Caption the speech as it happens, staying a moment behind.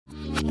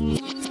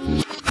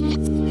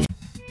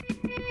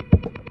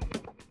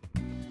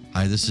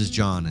Hi, this is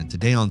John, and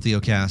today on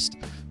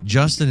Theocast,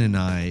 Justin and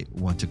I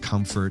want to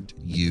comfort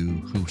you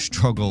who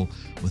struggle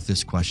with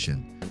this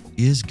question.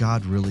 Is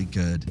God really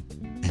good?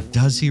 And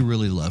does he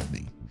really love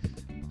me?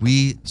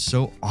 We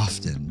so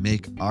often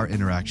make our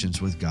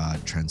interactions with God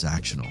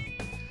transactional,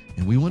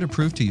 and we want to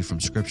prove to you from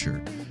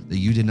Scripture that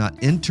you did not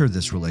enter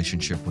this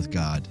relationship with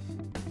God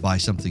by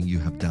something you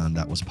have done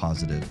that was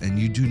positive, and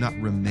you do not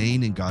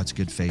remain in God's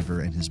good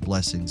favor and his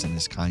blessings and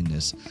his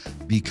kindness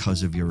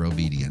because of your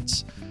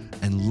obedience.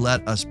 And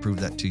let us prove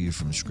that to you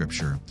from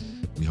Scripture.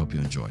 We hope you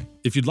enjoy.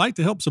 If you'd like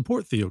to help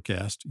support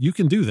Theocast, you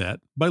can do that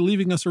by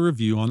leaving us a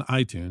review on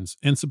iTunes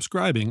and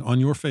subscribing on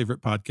your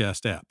favorite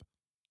podcast app.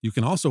 You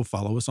can also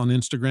follow us on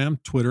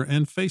Instagram, Twitter,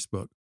 and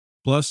Facebook.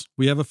 Plus,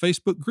 we have a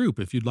Facebook group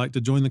if you'd like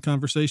to join the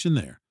conversation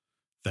there.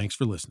 Thanks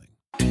for listening.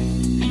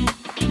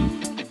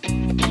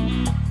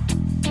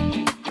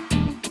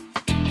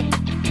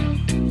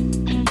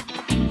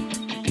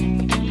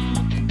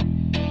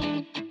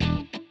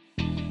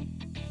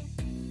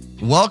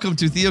 Welcome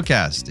to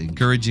Theocast,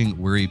 encouraging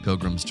weary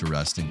pilgrims to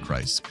rest in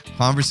Christ.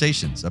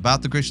 Conversations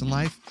about the Christian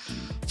life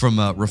from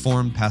a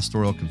Reformed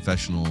pastoral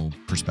confessional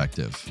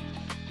perspective.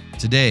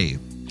 Today,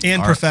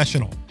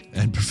 professional.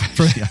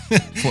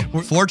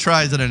 Four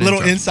tries and an little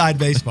intro. Inside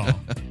baseball.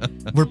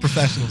 We're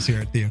professionals here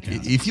at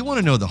Theocast. If you want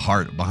to know the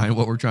heart behind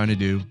what we're trying to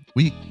do,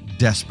 we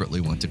desperately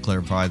want to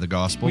clarify the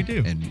gospel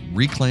and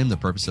reclaim the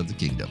purpose of the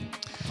kingdom.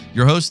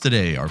 Your hosts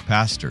today are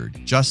Pastor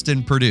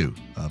Justin Perdue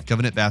of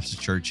Covenant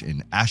Baptist Church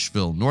in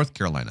Asheville, North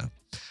Carolina.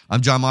 I'm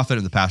John Moffitt.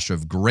 I'm the pastor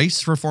of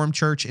Grace Reformed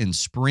Church in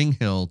Spring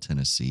Hill,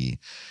 Tennessee.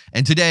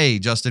 And today,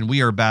 Justin,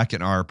 we are back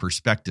in our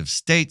respective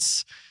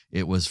states.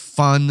 It was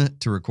fun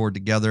to record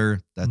together.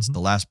 That's the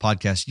last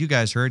podcast you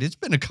guys heard. It's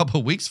been a couple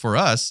of weeks for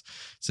us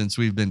since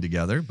we've been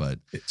together, but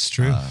it's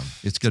true.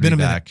 It's good to be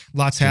back. Minute.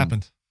 Lots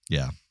happened.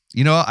 Yeah.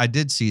 You know, I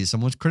did see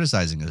someone's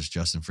criticizing us,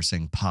 Justin, for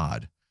saying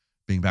pod,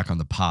 being back on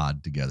the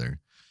pod together.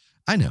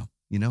 I know,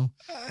 you know.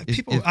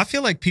 I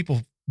feel like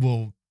people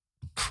will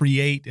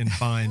create and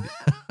find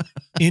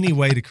any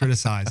way to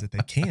criticize that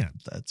they can.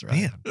 That's right.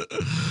 Man.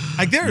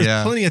 Like there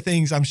are plenty of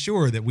things I'm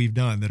sure that we've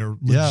done that are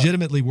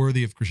legitimately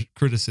worthy of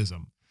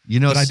criticism. You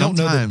know, but I don't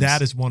know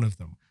that is one of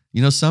them.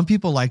 You know, some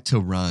people like to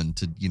run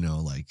to, you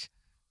know,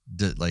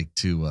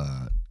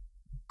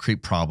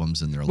 create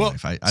problems in their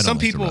life. I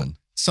don't like to run.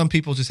 Some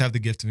people just have the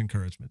gift of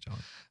encouragement, John.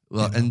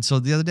 Well, you know? And so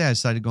the other day I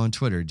decided to go on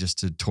Twitter just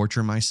to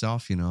torture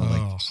myself, you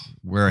know,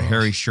 wear a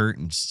hairy shirt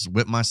and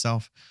whip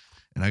myself.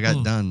 And I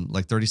got done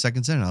like 30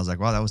 seconds in and I was like,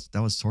 wow,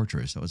 that was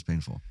torturous. That was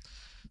painful.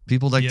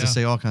 People like to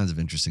say all kinds of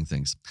interesting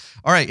things.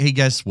 All right. Hey,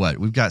 guess what?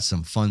 We've got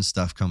some fun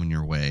stuff coming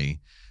your way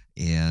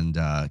and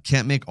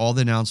can't make all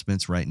the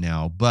announcements right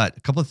now, but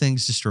a couple of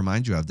things just to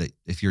remind you of that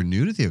if you're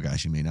new to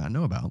Theocast, you may not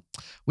know about.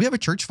 We have a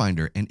church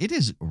finder and it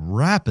is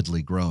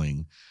rapidly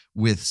growing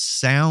with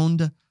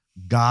sound,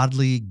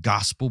 godly,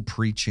 gospel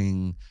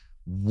preaching,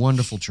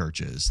 wonderful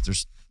churches.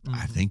 There's,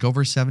 I think,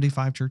 over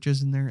 75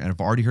 churches in there. And I've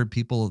already heard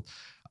people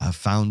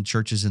found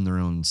churches in their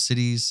own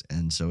cities.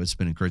 And so it's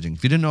been encouraging.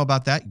 If you didn't know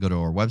about that, go to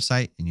our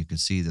website and you can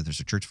see that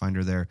there's a church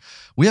finder there.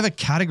 We have a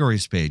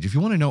categories page. If you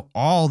want to know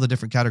all the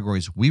different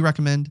categories we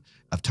recommend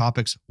of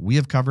topics we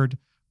have covered,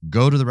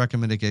 go to the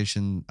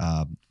recommendation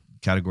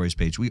categories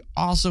page. We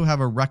also have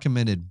a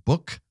recommended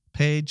book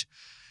page.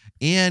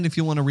 And if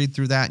you want to read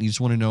through that and you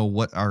just want to know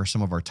what are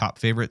some of our top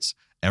favorites,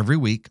 every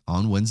week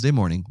on Wednesday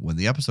morning when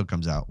the episode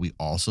comes out, we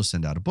also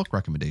send out a book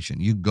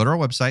recommendation. You can go to our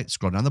website,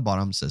 scroll down the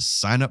bottom, it says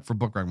sign up for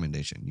book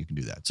recommendation. You can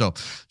do that. So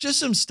just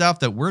some stuff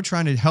that we're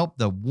trying to help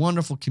the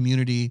wonderful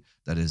community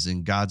that is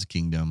in God's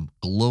kingdom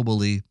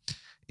globally.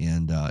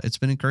 And it's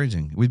been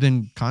encouraging. We've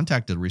been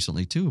contacted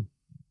recently too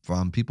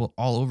from people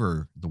all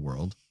over the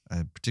world.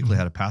 I particularly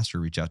had a pastor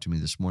reach out to me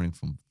this morning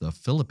from the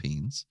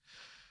Philippines.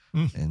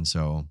 And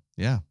so,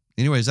 yeah.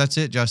 Anyways, that's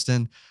it,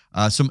 Justin.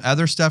 Some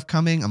other stuff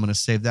coming. I'm going to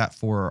save that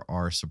for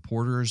our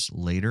supporters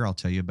later. I'll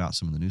tell you about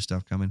some of the new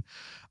stuff coming.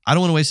 I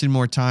don't want to waste any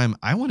more time.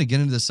 I want to get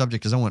into this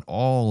subject because I want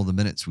all the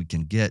minutes we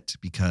can get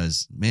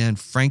because, man,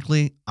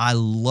 frankly, I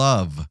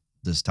love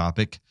this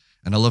topic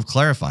and I love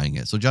clarifying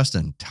it. So,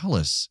 Justin, tell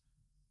us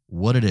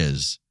what it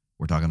is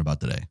we're talking about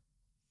today.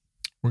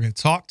 We're going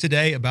to talk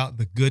today about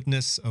the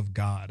goodness of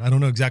God. I don't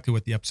know exactly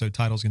what the episode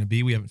title is going to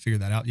be. We haven't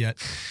figured that out yet.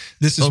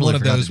 This is one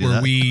of those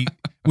where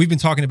we've been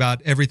talking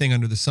about everything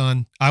under the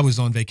sun. I was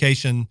on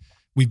vacation.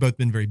 We've both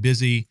been very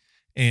busy.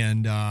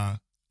 And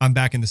I'm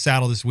back in the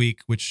saddle this week,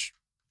 which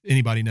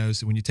anybody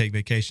knows that when you take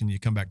vacation, you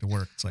come back to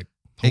work. It's like,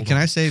 hey, can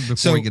I say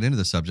before we get into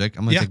the subject,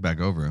 I'm going to take back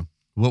over.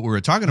 What we were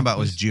talking about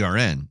was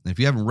GRN. If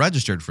you haven't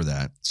registered for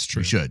that,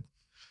 you should.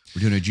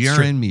 We're doing a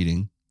GRN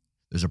meeting.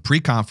 There's a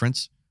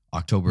pre-conference,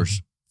 October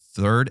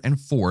 3rd and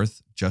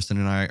 4th. Justin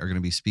and I are going to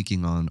be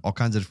speaking on all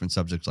kinds of different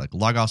subjects like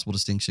law gospel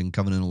distinction,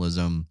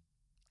 covenantalism,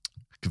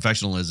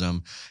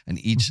 confessionalism, and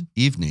each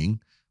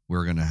evening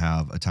we're going to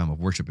have a time of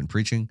worship and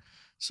preaching.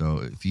 So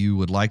if you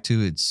would like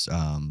to, it's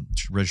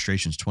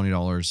registration's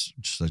 $20,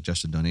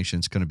 suggested donation.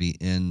 It's going to be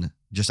in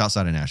just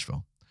outside of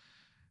Nashville.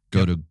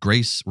 Go to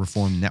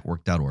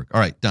gracereformnetwork.org. All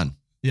right, done.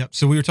 Yep.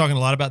 So we were talking a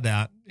lot about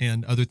that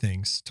and other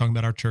things, talking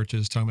about our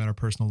churches, talking about our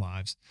personal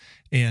lives.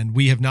 And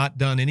we have not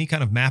done any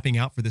kind of mapping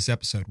out for this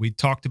episode. We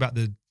talked about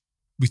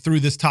we threw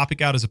this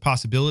topic out as a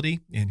possibility,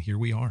 and here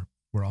we are.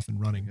 We're off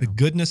and running. The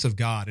goodness of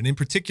God. And in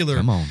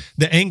particular,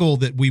 the angle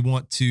that we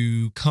want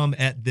to come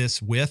at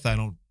this with, I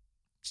don't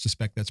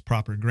suspect that's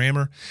proper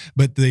grammar,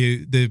 but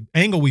the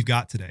angle we've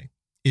got today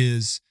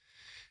is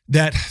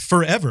that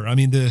forever, I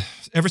mean,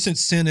 ever since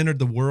sin entered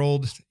the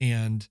world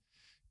and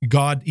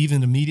God,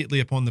 even immediately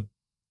upon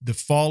the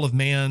fall of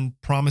man,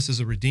 promises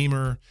a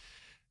redeemer,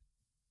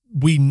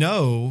 we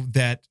know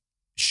that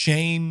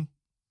shame,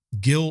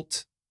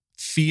 guilt,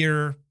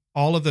 fear,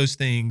 all of those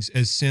things,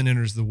 as sin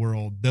enters the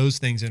world, those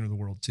things enter the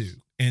world too.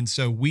 And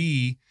so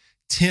we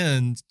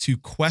tend to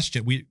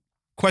question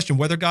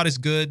whether God is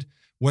good,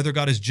 whether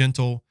God is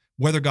gentle,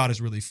 whether God is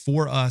really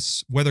for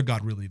us, whether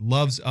God really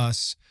loves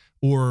us,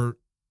 or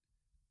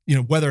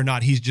whether or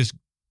not he's just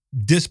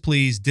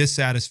displeased,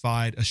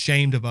 dissatisfied,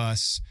 ashamed of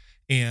us,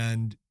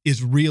 and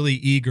is really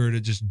eager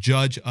to just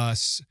judge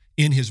us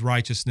in his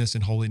righteousness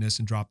and holiness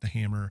and drop the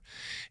hammer.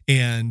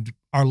 And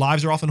our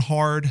lives are often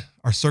hard.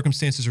 Our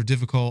circumstances are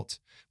difficult.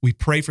 We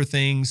pray for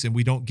things and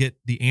we don't get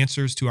the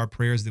answers to our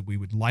prayers that we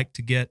would like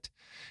to get.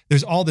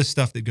 There's all this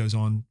stuff that goes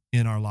on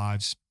in our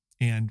lives,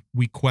 and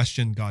we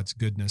question God's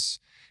goodness.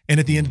 And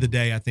at the end of the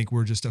day, I think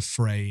we're just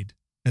afraid,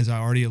 as I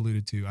already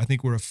alluded to. I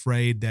think we're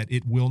afraid that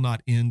it will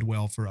not end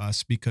well for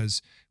us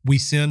because we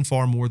sin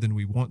far more than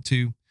we want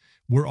to.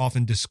 We're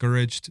often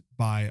discouraged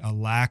by a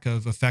lack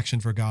of affection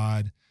for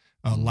God,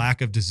 a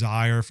lack of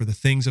desire for the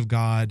things of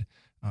God.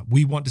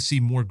 We want to see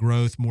more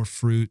growth, more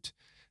fruit,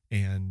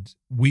 and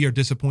we are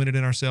disappointed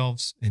in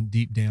ourselves. And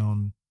deep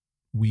down,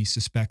 we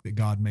suspect that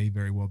God may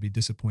very well be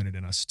disappointed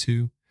in us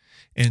too.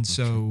 And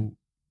so,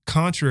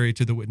 contrary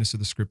to the witness of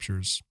the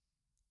Scriptures,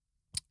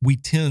 we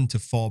tend to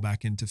fall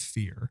back into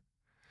fear.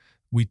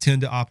 We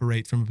tend to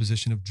operate from a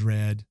position of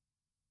dread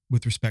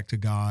with respect to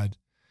God,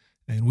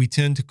 and we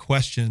tend to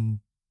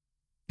question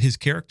his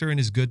character and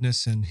his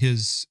goodness and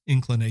his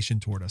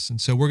inclination toward us.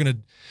 And so we're going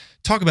to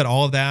talk about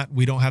all of that.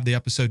 We don't have the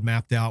episode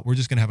mapped out. We're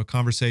just going to have a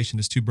conversation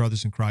as two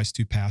brothers in Christ,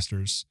 two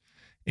pastors,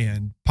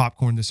 and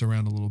popcorn this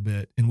around a little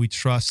bit. And we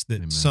trust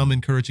that some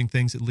encouraging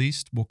things at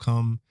least will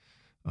come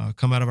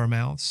out of our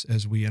mouths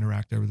as we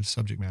interact over the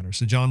subject matter.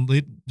 So John,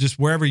 just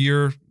wherever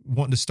you're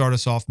wanting to start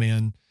us off,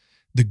 man,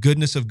 the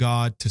goodness of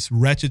God to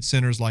wretched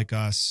sinners like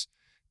us,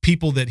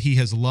 people that he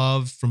has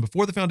loved from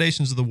before the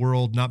foundations of the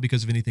world, not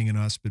because of anything in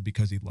us, but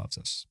because he loves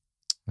us.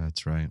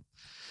 That's right.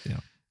 Yeah.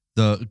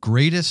 The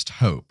greatest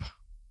hope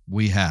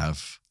we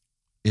have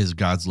is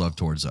God's love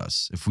towards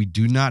us. If we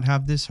do not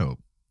have this hope,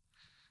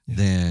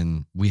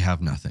 then we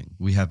have nothing.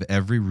 We have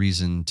every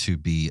reason to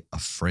be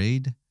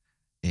afraid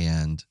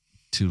and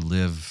to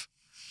live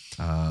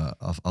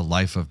a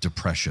life of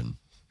depression.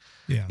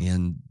 Yeah.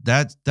 And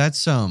that's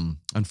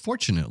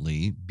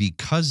unfortunately,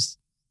 because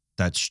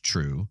that's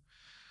true,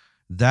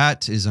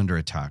 that is under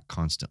attack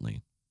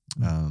constantly.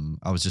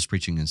 I was just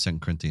preaching in 2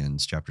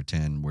 Corinthians chapter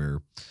 10,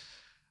 where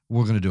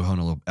we're going to do a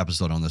whole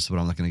episode on this, but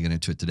I'm not going to get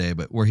into it today,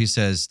 but where he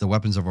says the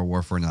weapons of our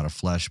warfare are not of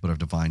flesh, but of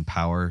divine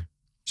power.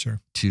 Sure.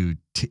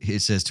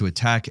 It says to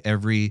attack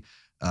every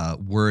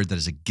word that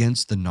is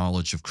against the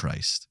knowledge of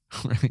Christ,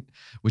 right?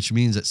 Which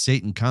means that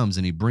Satan comes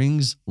and he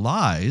brings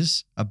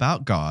lies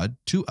about God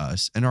to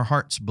us, and our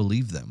hearts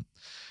believe them.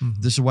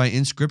 Mm-hmm. This is why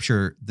in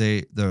Scripture,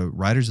 the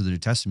writers of the New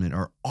Testament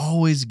are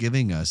always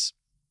giving us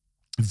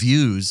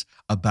views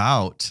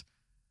about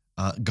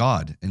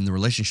God and the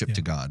relationship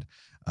to God,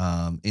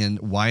 and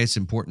why it's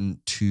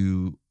important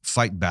to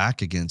fight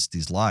back against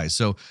these lies.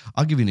 So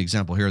I'll give you an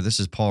example here. This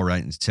is Paul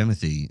writing to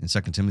Timothy in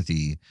 2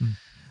 Timothy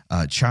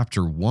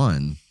chapter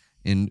 1.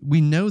 And we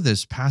know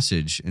this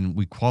passage and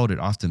we quote it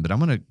often, but I'm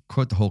going to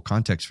quote the whole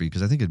context for you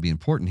because I think it'd be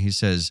important. He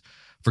says,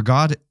 for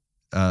God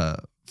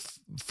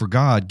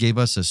gave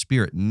us a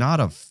spirit, not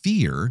of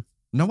fear.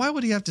 Now, why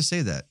would he have to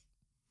say that?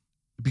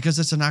 Because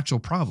it's an actual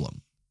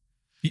problem.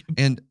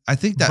 And I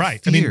think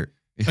that fear. I mean,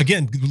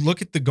 again,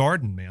 look at the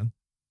garden, man.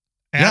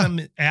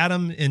 Adam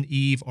and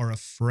Eve are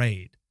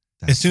afraid.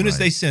 As soon as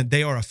they sin,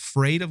 they are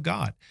afraid of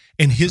God.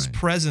 And his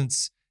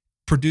presence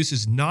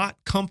produces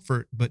not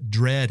comfort, but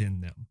dread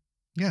in them.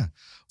 Yeah.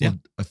 Well,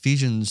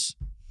 Ephesians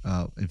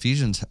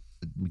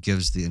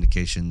gives the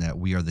indication that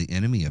we are the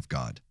enemy of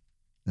God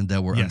and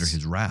that we're under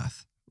his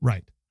wrath.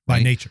 Right.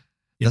 By nature.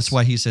 Yes. That's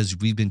why he says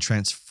we've been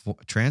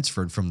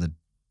transferred from the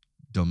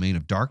domain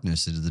of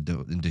darkness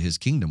into his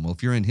kingdom. Well,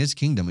 if you're in his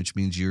kingdom, which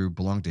means you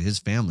belong to his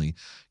family,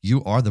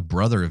 you are the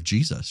brother of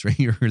Jesus, right?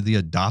 You're the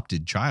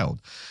adopted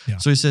child. Yeah.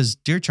 So he says,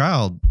 dear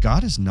child,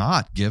 God has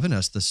not given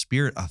us the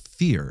spirit of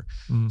fear.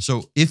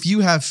 So if you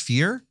have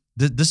fear,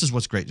 this is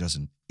what's great,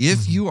 Justin.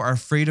 If you are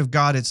afraid of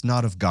God, it's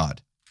not of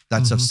God.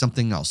 That's of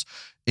something else.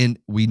 And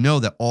we know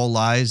that all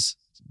lies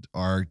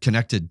are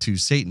connected to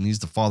Satan. He's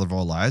the father of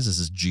all lies. This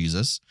is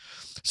Jesus.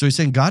 So he's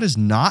saying God has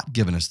not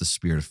given us the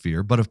spirit of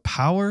fear, but of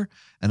power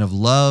and of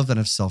love and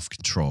of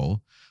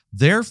self-control.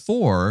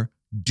 Therefore,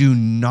 do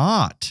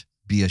not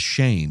be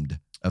ashamed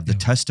of the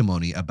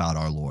testimony about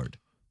our Lord.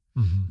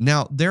 Mm-hmm.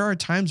 Now, there are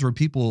times where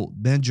people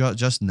then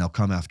they'll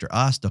come after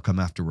us, they'll come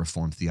after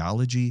Reformed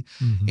theology,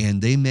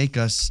 and they make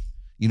us,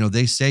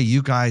 they say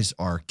you guys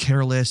are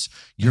careless.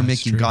 You're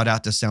making God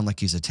out to sound like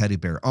he's a teddy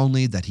bear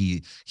only, that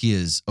he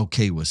is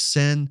okay with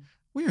sin.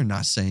 We are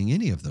not saying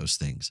any of those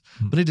things.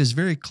 But it is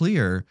very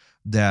clear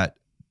that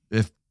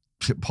if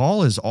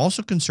Paul is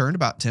also concerned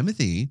about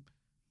Timothy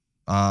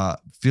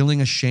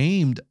feeling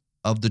ashamed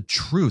of the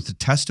truth, the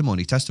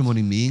testimony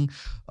being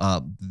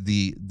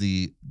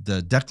the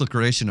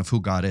declaration of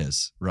who God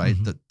is, right?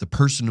 The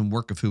person and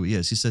work of who he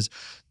is. He says,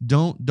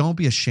 don't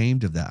be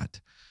ashamed of that.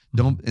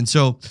 And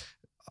so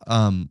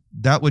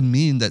that would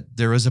mean that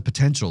there is a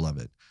potential of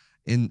it.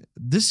 And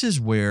this is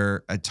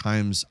where at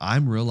times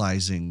I'm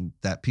realizing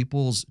that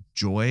people's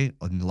joy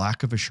and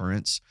lack of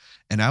assurance,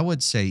 and I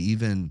would say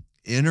even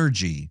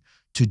energy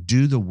to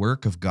do the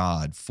work of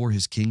God for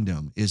his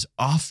kingdom, is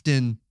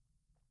often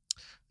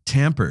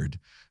tampered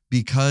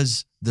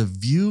because the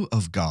view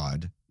of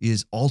God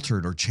is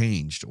altered or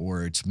changed,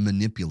 or it's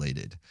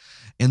manipulated.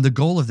 And the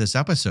goal of this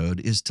episode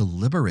is to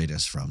liberate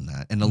us from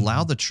that and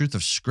allow the truth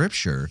of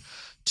Scripture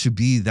to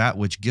be that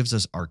which gives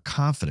us our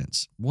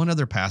confidence. One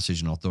other passage,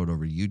 and I'll throw it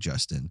over to you,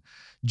 Justin.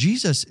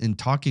 Jesus, in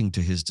talking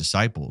to his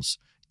disciples,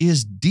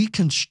 is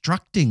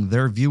deconstructing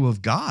their view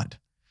of God.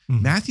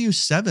 Matthew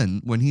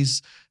 7, when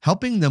he's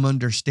helping them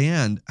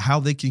understand how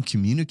they can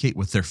communicate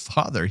with their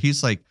Father,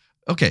 he's like,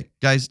 okay,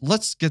 guys,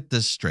 let's get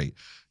this straight.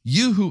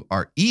 You who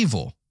are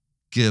evil,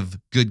 give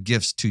good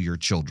gifts to your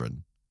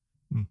children.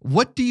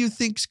 What do you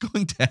think's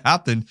going to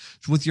happen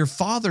with your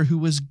Father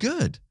who is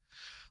good?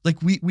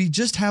 Like we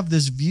just have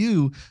this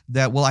view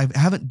that, well, I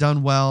haven't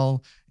done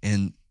well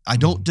and I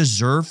don't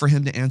deserve for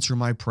him to answer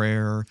my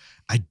prayer.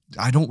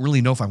 I don't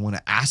really know if I want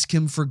to ask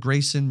him for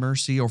grace and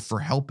mercy or for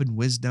help and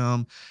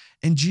wisdom.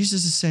 And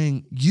Jesus is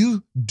saying,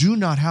 you do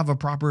not have a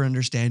proper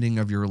understanding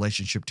of your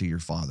relationship to your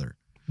Father.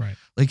 Right.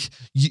 Like,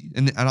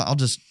 and I'll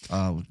just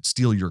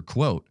steal your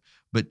quote,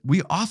 but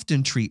we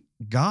often treat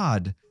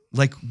God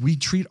like we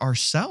treat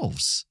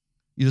ourselves.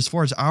 As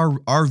far as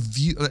our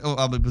view,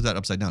 I'll put that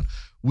upside down.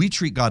 We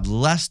treat God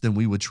less than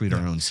we would treat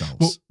our own selves.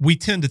 Well, we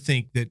tend to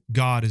think that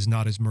God is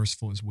not as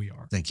merciful as we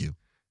are. Thank you.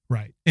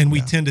 Right. And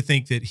we tend to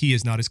think that he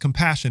is not as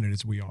compassionate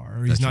as we are,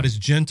 or he's not as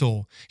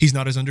gentle. He's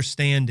not as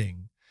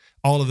understanding,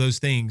 all of those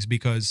things,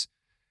 because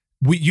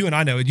you and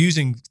I know,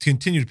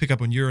 continue to pick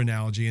up on your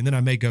analogy, and then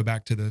I may go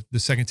back to the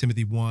 2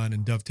 Timothy 1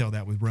 and dovetail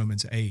that with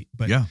Romans 8.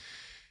 But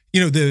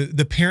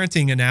the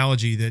parenting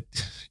analogy that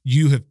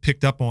you have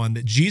picked up on,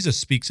 that Jesus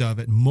speaks of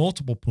at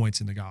multiple points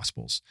in the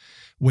Gospels,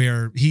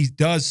 where he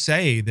does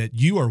say that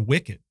you are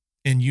wicked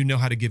and you know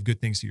how to give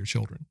good things to your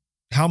children.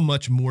 How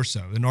much more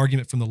so, an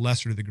argument from the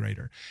lesser to the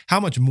greater, how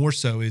much more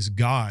so is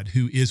God,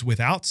 who is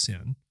without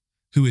sin,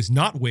 who is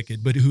not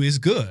wicked, but who is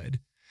good,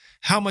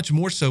 how much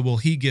more so will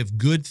he give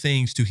good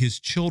things to his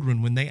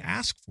children when they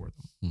ask for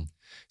them?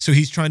 So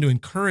he's trying to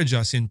encourage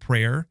us in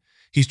prayer.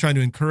 He's trying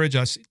to encourage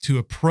us to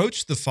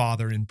approach the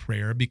Father in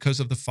prayer because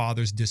of the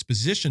Father's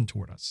disposition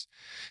toward us.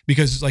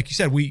 Because, like you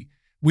said, we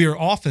are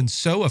often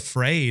so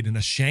afraid and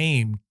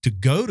ashamed to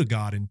go to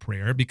God in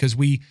prayer because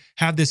we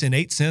have this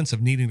innate sense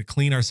of needing to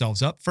clean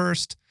ourselves up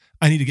first.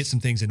 I need to get some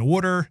things in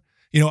order.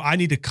 I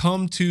need to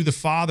come to the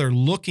Father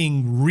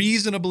looking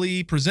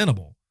reasonably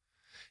presentable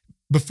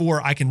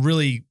before I can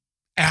really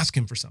ask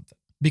him for something.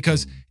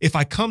 Because if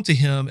I come to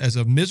him as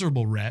a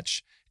miserable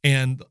wretch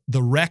and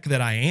the wreck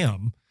that I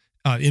am,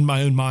 in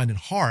my own mind and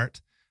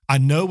heart, I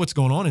know what's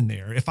going on in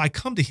there. If I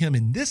come to him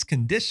in this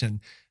condition,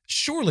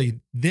 surely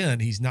then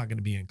he's not going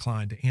to be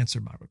inclined to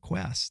answer my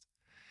request.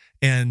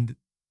 And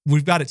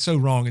we've got it so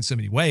wrong in so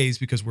many ways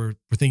because we're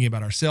thinking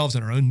about ourselves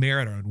and our own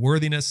merit, our own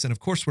worthiness. And of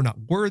course, we're not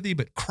worthy,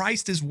 but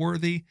Christ is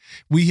worthy.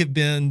 We have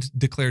been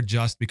declared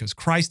just because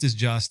Christ is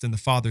just, and the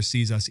Father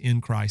sees us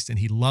in Christ, and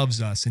he loves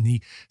us, and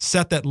he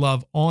set that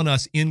love on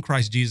us in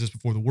Christ Jesus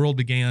before the world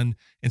began.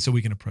 And so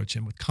we can approach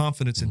him with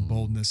confidence and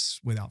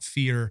boldness without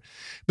fear.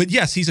 But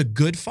yes, he's a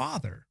good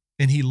Father,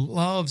 and he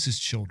loves his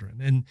children,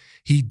 and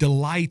he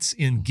delights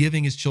in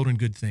giving his children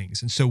good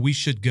things. And so we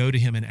should go to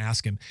him and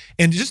ask him.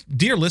 And just,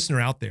 dear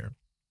listener out there,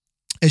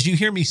 as you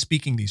hear me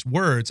speaking these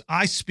words,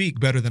 I speak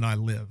better than I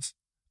live.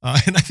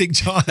 And I think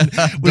John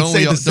would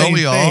say the same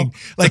thing.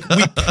 Like,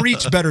 we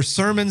preach better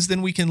sermons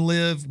than we can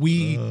live.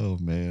 We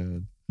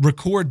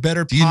record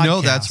better podcasts. Do you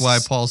know that's why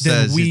Paul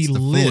says it's the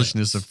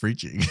foolishness of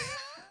preaching?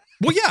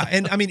 Well, yeah.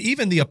 And I mean,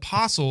 even the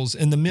apostles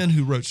and the men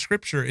who wrote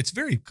scripture, it's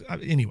very,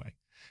 anyway.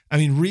 I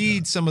mean,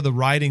 read some of the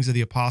writings of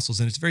the apostles,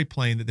 and it's very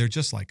plain that they're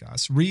just like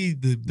us.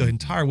 Read the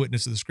entire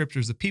witness of the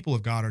scriptures. The people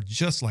of God are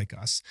just like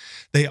us.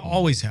 They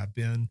always have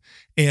been.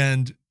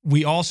 And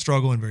we all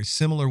struggle in very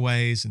similar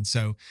ways. And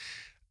so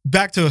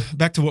back to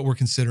what we're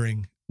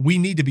considering, we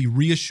need to be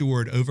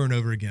reassured over and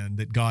over again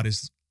that God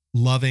is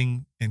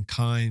loving and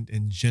kind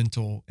and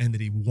gentle, and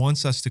that he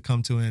wants us to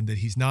come to him, that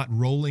he's not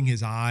rolling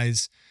his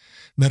eyes,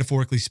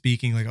 metaphorically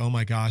speaking, like, oh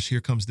my gosh, here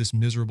comes this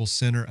miserable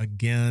sinner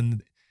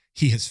again.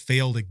 He has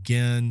failed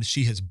again.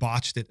 She has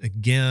botched it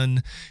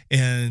again.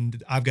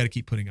 And I've got to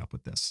keep putting up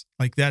with this.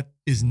 Like, that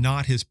is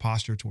not his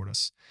posture toward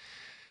us.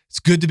 It's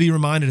good to be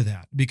reminded of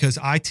that, because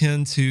I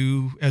tend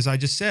to, as I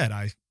just said,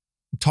 I'm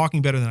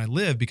talking better than I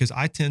live, because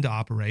I tend to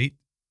operate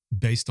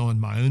based on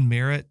my own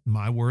merit,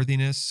 my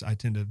worthiness. I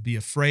tend to be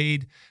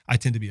afraid. I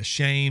tend to be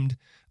ashamed.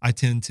 I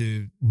tend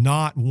to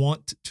not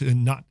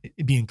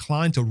be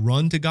inclined to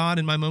run to God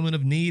in my moment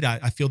of need.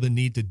 I feel the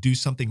need to do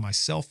something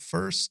myself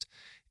first.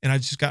 And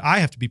I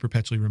have to be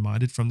perpetually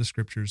reminded from the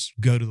scriptures,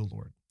 go to the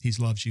Lord. He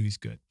loves you. He's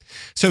good.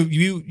 So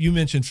you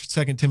mentioned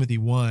 2 Timothy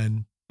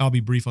 1. I'll be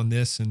brief on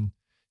this, and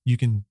you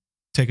can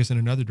take us in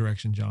another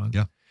direction, John.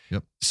 Yeah.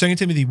 Yep. 2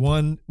 Timothy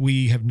 1,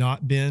 we have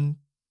not been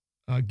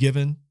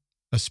given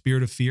a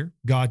spirit of fear.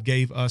 God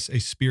gave us a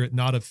spirit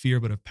not of fear,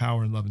 but of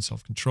power and love and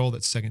self-control.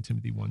 That's 2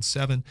 Timothy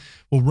 1:7.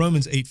 Well,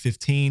 Romans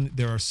 8:15,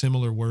 there are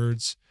similar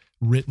words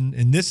written,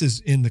 and this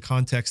is in the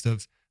context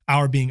of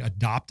our being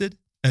adopted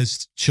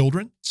as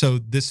children. So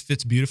this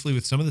fits beautifully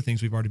with some of the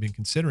things we've already been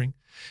considering.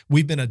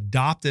 We've been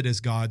adopted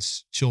as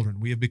God's children.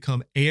 We have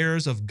become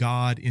heirs of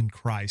God in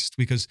Christ,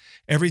 because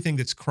everything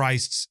that's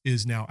Christ's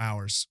is now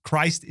ours.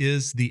 Christ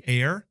is the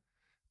heir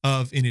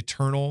of an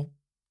eternal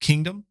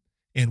kingdom,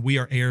 and we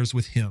are heirs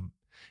with him.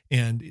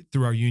 And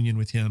through our union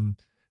with him,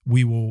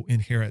 we will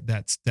inherit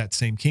that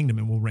same kingdom,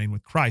 and will reign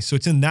with Christ. So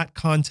it's in that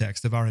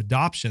context of our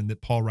adoption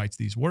that Paul writes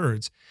these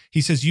words.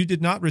 He says, you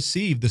did not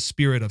receive the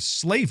spirit of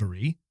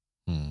slavery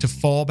to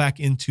fall back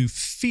into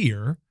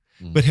fear,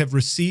 but have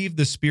received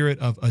the spirit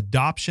of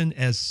adoption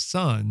as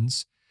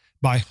sons,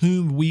 by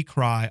whom we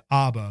cry,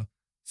 Abba,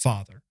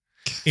 Father.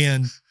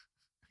 And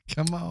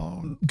come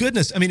on,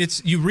 goodness, I mean,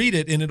 you read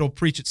it and it'll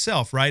preach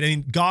itself, right? I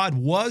mean, God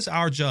was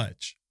our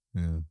judge,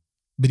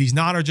 but he's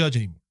not our judge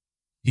anymore.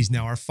 He's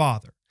now our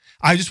Father.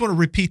 I just want to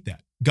repeat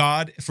that.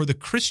 God, for the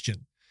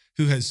Christian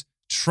who has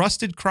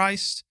trusted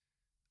Christ,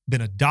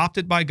 been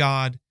adopted by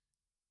God,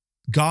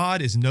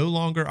 God is no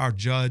longer our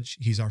judge.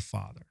 He's our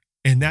Father.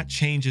 And that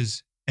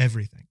changes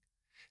everything.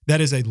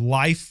 That is a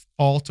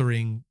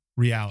life-altering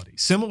reality.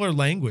 Similar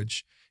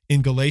language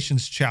in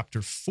Galatians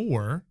chapter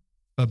 4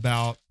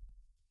 about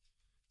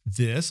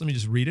this. Let me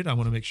just read it. I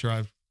want to make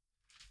sure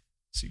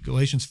see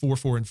Galatians 4,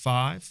 4, and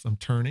 5. I'm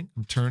turning.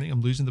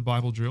 I'm losing the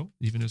Bible drill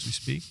even as we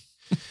speak.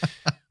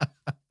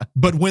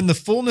 But when the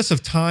fullness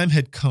of time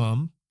had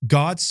come,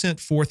 God sent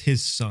forth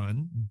his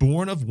Son,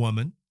 born of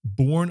woman,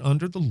 born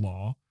under the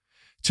law,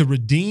 to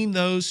redeem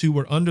those who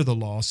were under the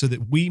law, so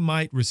that we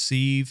might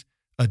receive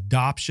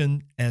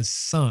adoption as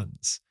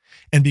sons.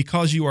 And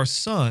because you are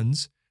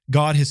sons,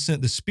 God has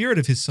sent the Spirit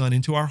of his Son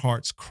into our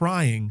hearts,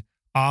 crying,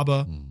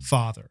 Abba,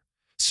 Father.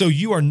 So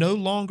you are no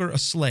longer a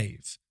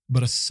slave,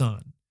 but a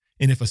son.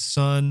 And if a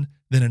son,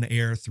 then an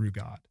heir through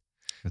God.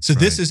 That's so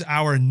right. This is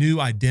our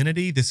new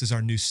identity. This is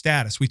our new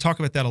status. We talk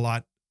about that a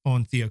lot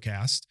on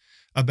Theocast,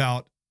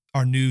 about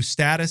our new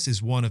status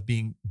is one of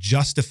being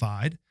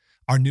justified.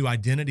 Our new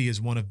identity is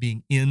one of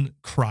being in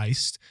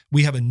Christ.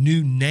 We have a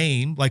new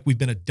name, like we've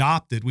been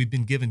adopted. We've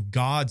been given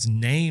God's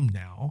name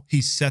now.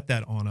 He's set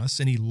that on us,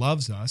 and he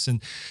loves us.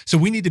 And so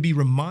we need to be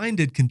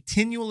reminded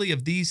continually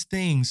of these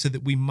things, so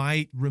that we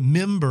might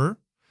remember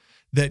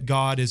that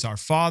God is our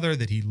Father,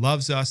 that he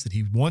loves us, that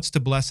he wants to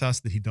bless us,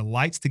 that he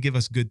delights to give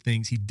us good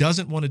things. He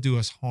doesn't want to do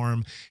us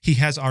harm. He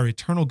has our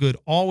eternal good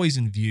always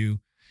in view.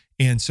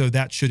 And so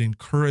that should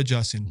encourage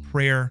us in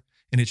prayer,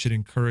 and it should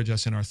encourage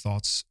us in our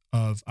thoughts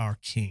of our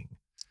King.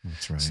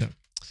 That's right.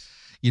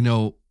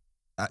 So,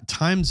 at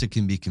times it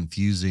can be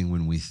confusing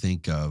when we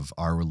think of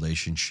our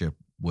relationship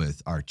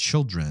with our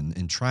children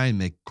and try and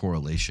make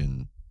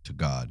correlation to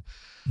God.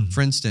 Mm-hmm.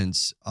 For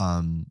instance,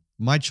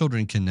 my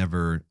children can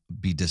never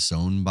be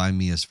disowned by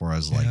me as far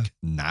as like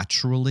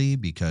naturally,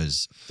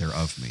 because they're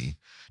of me.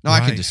 Now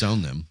I can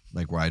disown them,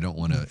 like where I don't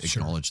want to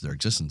acknowledge their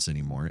existence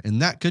anymore. And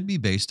that could be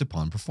based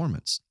upon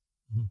performance,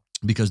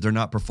 because they're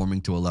not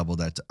performing to a level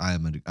that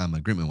I'm in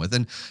agreement with.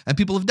 And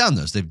people have done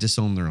this. They've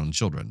disowned their own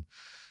children.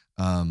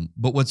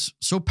 But what's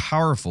so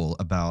powerful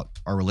about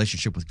our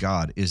relationship with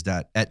God is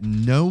that at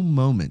no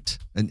moment,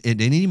 and at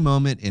any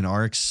moment in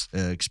our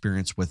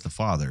experience with the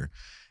Father,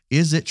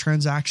 is it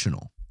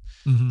transactional.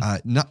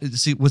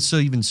 What's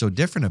so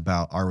different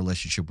about our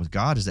relationship with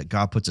God is that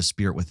God puts a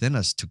spirit within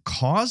us to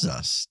cause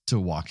us to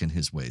walk in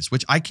his ways,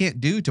 which I can't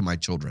do to my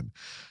children.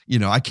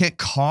 I can't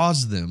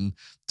cause them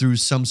through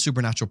some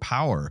supernatural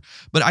power.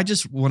 But I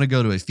just want to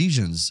go to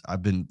Ephesians.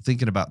 I've been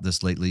thinking about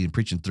this lately and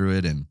preaching through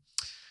it. And,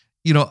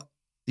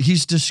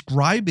 he's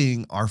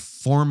describing our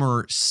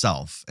former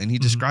self, and he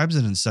describes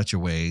it in such a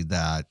way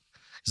that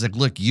he's like,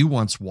 look, you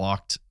once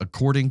walked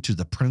according to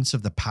the prince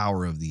of the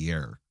power of the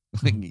air.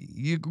 Like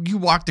you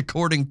walked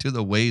according to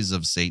the ways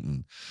of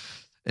Satan.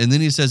 And then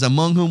he says,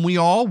 among whom we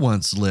all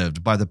once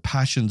lived by the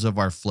passions of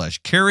our flesh,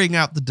 carrying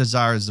out the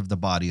desires of the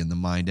body and the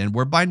mind, and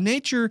were by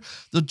nature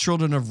the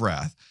children of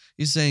wrath.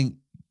 He's saying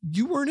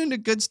you weren't in a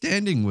good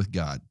standing with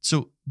God.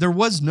 So there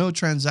was no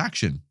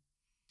transaction.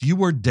 You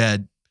were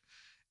dead,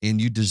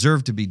 and you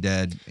deserved to be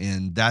dead.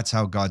 And that's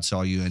how God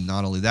saw you. And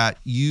not only that,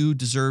 you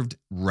deserved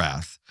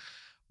wrath.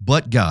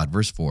 But God,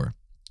 verse 4,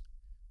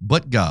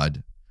 but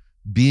God,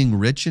 being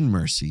rich in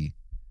mercy.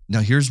 Now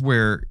here's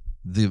where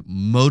the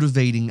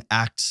motivating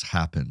acts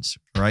happens.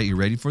 All right, you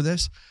ready for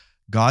this?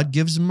 God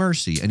gives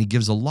mercy, and he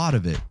gives a lot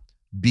of it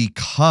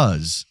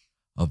because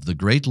of the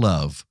great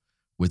love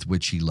with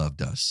which he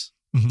loved us.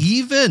 Mm-hmm.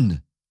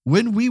 Even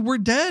when we were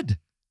dead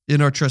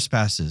in our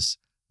trespasses,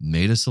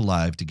 made us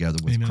alive together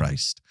with Amen.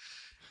 Christ.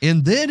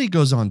 And then he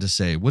goes on to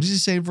say, what does he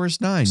say in verse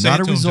 9? Say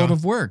not a result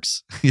of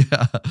works.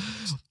 Yeah.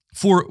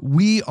 For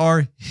we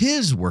are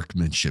his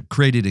workmanship,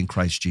 created in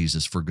Christ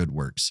Jesus for good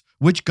works,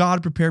 which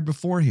God prepared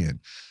beforehand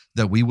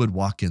that we would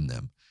walk in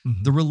them.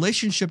 Mm-hmm. The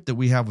relationship that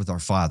we have with our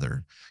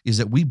Father is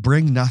that we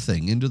bring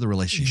nothing into the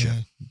relationship.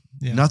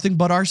 Yeah. Nothing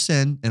but our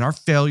sin and our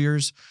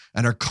failures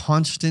and our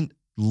constant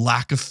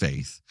lack of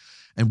faith.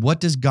 And what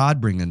does God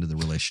bring into the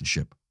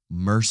relationship?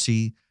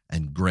 Mercy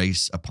and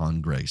grace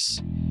upon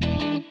grace.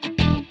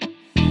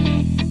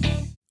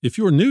 If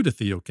you're new to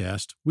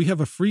Theocast, we have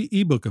a free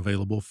ebook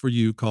available for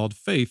you called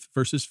Faith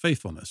versus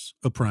Faithfulness,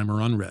 a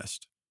primer on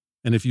rest.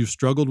 And if you've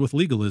struggled with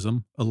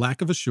legalism, a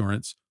lack of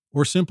assurance,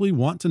 or simply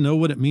want to know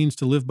what it means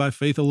to live by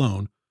faith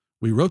alone,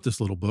 we wrote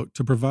this little book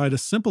to provide a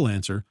simple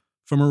answer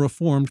from a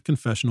Reformed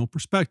confessional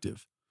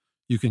perspective.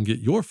 You can get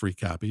your free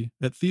copy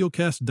at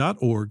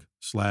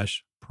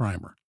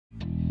theocast.org/primer.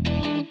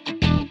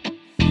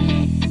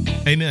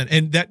 Amen.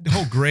 And that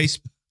whole grace,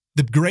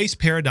 the grace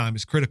paradigm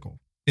is critical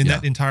in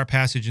that entire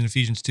passage in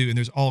Ephesians 2, and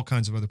there's all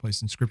kinds of other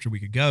places in Scripture we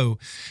could go.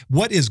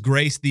 What is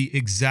grace the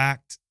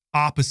exact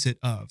opposite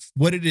of?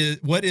 What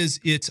is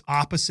its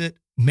opposite?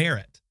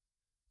 Merit,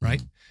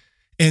 right? Mm.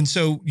 And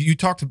so you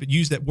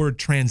use that word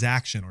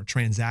transaction or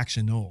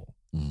transactional.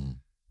 Mm.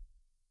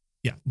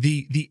 Yeah,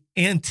 the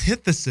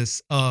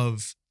antithesis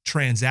of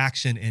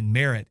transaction and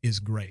merit is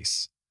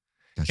grace.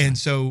 That's and right.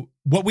 So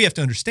what we have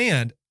to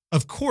understand,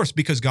 of course,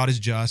 because God is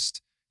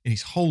just and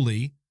he's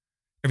holy,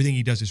 everything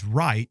he does is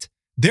right,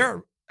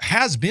 there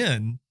has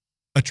been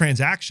a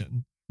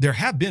transaction. There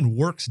have been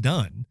works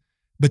done,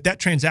 but that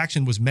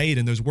transaction was made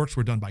and those works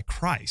were done by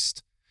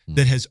Christ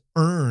that has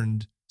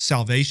earned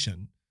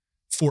salvation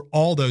for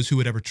all those who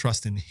would ever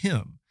trust in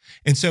him.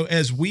 And so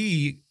as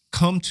we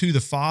come to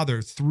the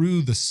Father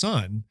through the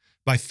Son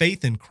by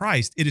faith in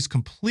Christ, it is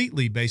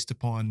completely based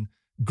upon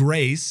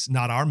grace,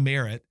 not our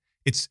merit.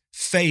 It's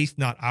faith,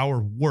 not our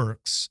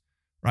works,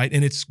 right?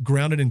 And it's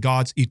grounded in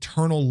God's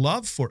eternal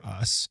love for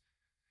us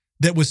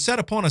that was set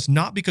upon us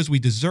not because we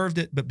deserved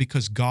it, but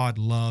because God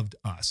loved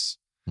us.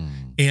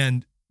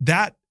 And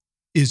that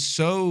is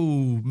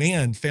so,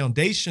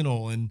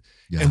 foundational. And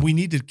we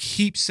need to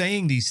keep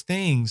saying these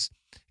things.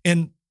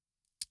 And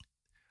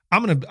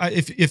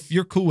if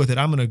you're cool with it,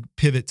 I'm going to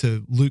pivot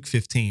to Luke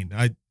 15.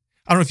 I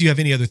don't know if you have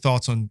any other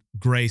thoughts on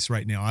grace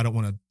right now. I don't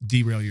want to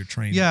derail your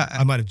train. Yeah.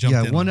 I might have jumped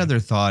in. Yeah, one other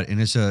thought, and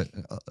it's a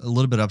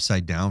little bit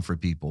upside down for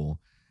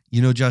people.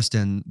 You know,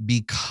 Justin,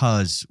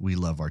 because we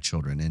love our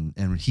children,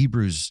 and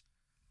Hebrews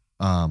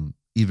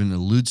even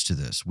alludes to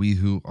this. We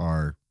who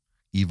are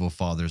evil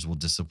fathers will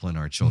discipline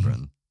our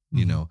children,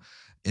 you know.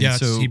 And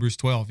it's Hebrews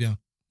 12, yeah.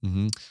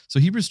 Mm-hmm. So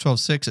Hebrews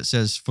 12:6, it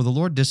says, for the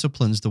Lord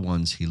disciplines the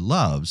ones he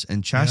loves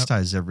and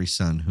chastises every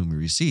son whom he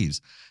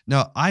receives.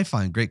 Now, I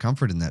find great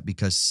comfort in that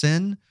because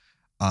sin,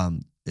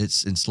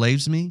 it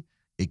enslaves me,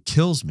 it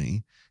kills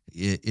me,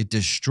 it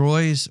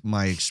destroys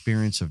my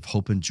experience of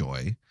hope and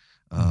joy.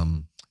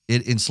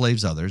 It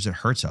enslaves others, it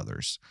hurts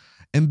others.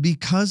 And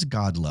because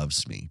God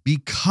loves me,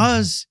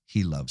 because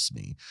he loves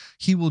me,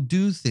 he will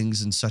do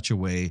things in such a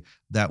way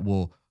that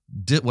will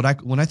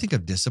when I think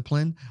of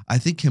discipline, I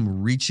think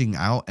him reaching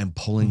out and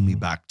pulling me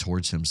back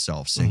towards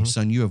himself, saying,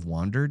 son, you have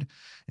wandered.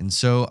 And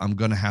so I'm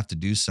going to have to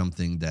do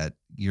something that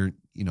I'm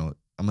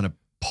going to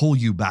pull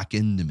you back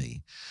into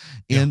me.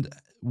 Yeah. And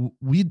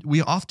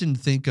we often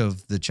think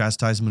of the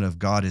chastisement of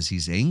God as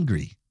he's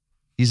angry.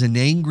 He's an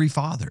angry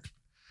father.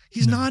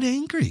 He's not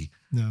angry.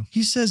 No.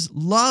 He says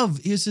love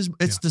is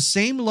it's the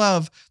same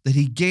love that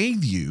he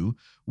gave you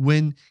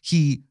when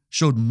he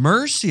showed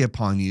mercy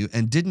upon you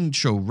and didn't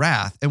show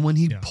wrath. And when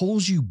he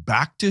pulls you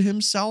back to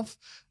himself,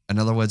 in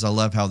other words, I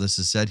love how this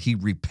is said, he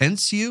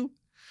repents you.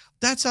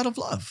 That's out of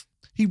love.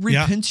 He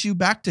repents you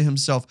back to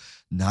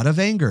himself, not of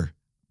anger,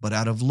 but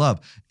out of love.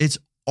 It's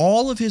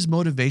all of his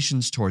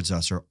motivations towards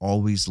us are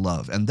always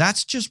love. And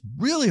that's just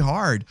really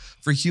hard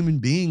for human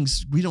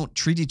beings. We don't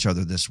treat each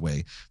other this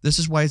way. This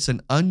is why it's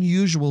an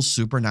unusual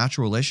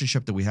supernatural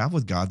relationship that we have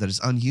with God that is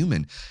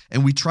unhuman.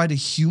 And we try to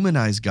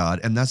humanize God,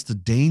 and that's the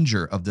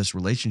danger of this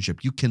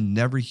relationship. You can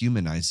never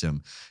humanize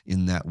him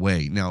in that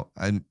way. Now,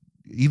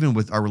 even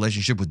with our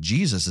relationship with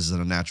Jesus is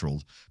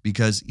unnatural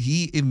because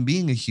he, in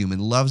being a human,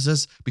 loves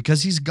us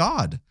because he's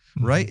God.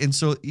 Right. And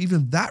so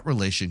even that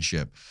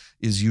relationship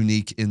is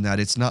unique in that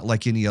it's not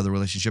like any other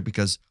relationship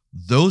because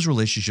those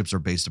relationships are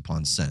based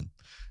upon sin.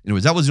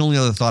 Anyways, that was the only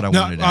other thought I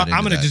wanted to add.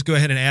 I'm going to just go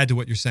ahead and add to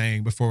what you're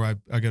saying before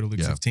I go to Luke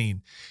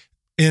 15.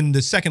 In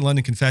the Second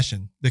London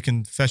Confession, the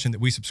confession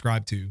that we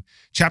subscribe to,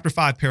 chapter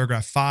 5,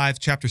 paragraph 5,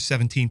 chapter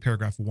 17,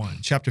 paragraph 1.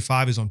 Chapter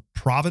 5 is on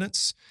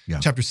providence. Yeah.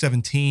 Chapter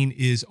 17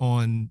 is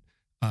on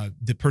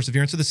the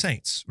perseverance of the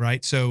saints,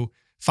 right? So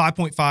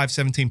 5.5,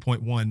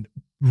 17.1,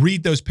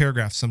 read those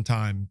paragraphs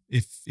sometime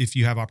if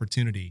you have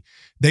opportunity.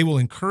 They will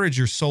encourage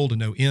your soul to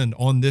no end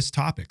on this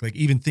topic. Like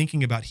even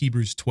thinking about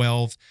Hebrews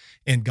 12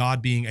 and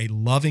God being a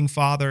loving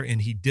father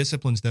and he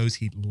disciplines those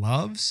he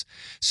loves.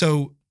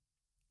 So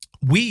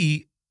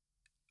we,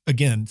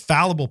 again,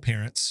 fallible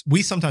parents,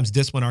 we sometimes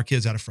discipline our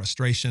kids out of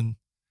frustration.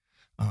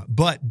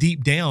 But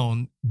deep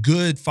down,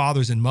 good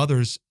fathers and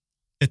mothers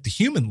at the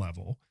human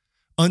level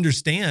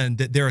understand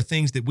that there are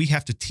things that we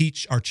have to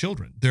teach our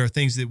children. There are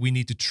things that we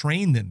need to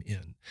train them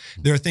in.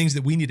 There are things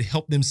that we need to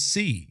help them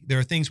see. There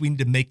are things we need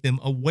to make them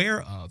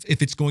aware of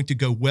if it's going to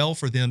go well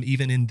for them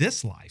even in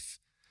this life.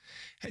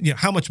 You know,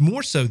 how much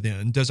more so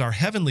then does our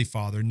Heavenly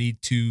Father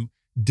need to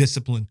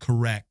discipline,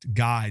 correct,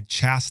 guide,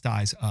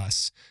 chastise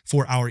us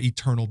for our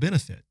eternal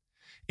benefit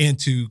and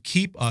to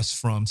keep us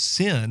from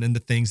sin and the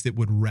things that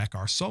would wreck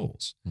our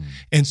souls?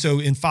 And so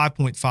in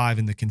 5.5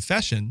 in the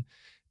confession,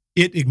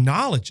 it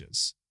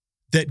acknowledges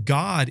that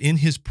God in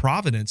his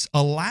providence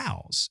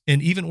allows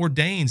and even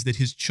ordains that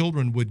his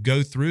children would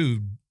go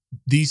through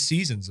these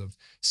seasons of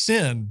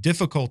sin,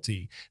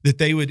 difficulty, that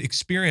they would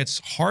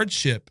experience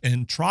hardship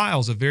and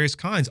trials of various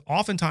kinds,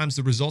 oftentimes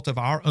the result of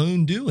our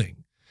own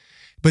doing,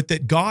 but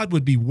that God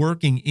would be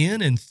working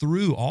in and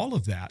through all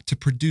of that to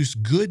produce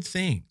good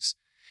things.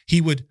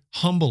 He would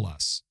humble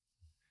us.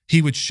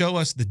 He would show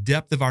us the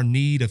depth of our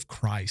need of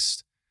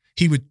Christ.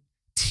 He would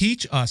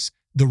teach us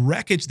the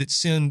wreckage that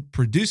sin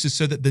produces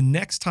so that the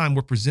next time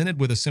we're presented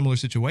with a similar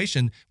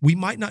situation, we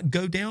might not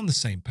go down the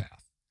same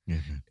path.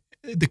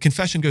 Mm-hmm. The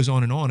confession goes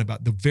on and on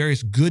about the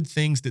various good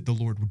things that the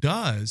Lord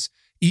does,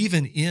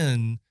 even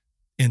in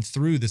and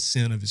through the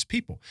sin of his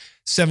people.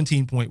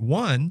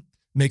 17.1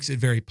 makes it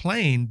very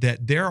plain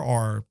that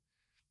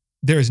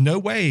there is no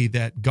way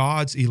that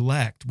God's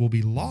elect will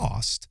be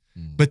lost,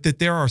 but that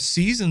there are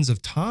seasons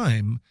of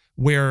time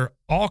where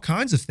all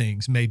kinds of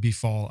things may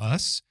befall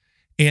us,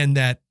 and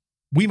that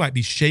we might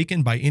be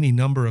shaken by any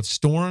number of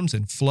storms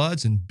and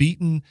floods and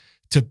beaten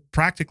to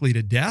practically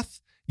to death,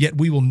 yet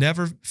we will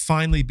never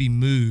finally be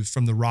moved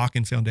from the rock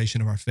and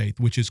foundation of our faith,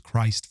 which is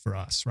Christ for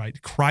us,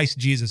 right? Christ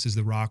Jesus is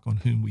the rock on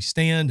whom we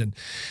stand.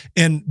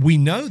 And we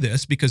know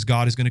this because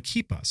God is going to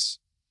keep us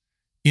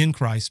in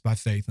Christ by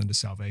faith unto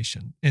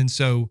salvation. And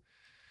so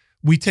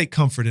we take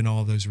comfort in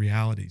all of those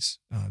realities,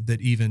 that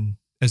even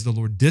as the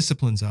Lord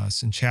disciplines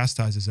us and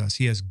chastises us,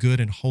 he has good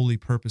and holy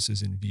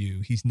purposes in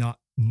view. He's not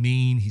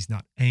mean. He's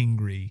not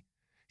angry.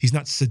 He's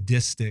not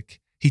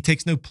sadistic. He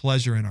takes no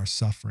pleasure in our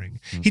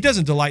suffering. Mm-hmm. He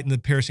doesn't delight in the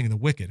perishing of the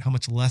wicked. How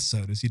much less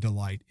so does he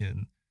delight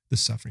in the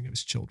suffering of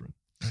his children?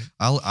 Right?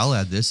 I'll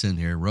add this in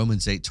here.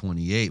 Romans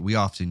 8:28. We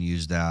often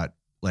use that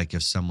like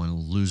if someone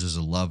loses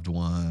a loved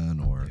one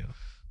or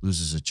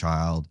loses a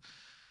child.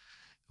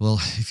 Well,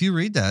 if you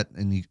read that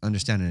and you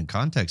understand it in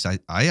context,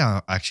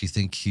 I actually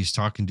think he's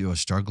talking to a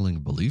struggling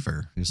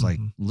believer. He's like,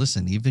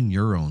 listen, even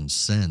your own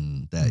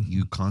sin that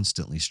you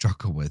constantly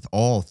struggle with,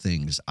 all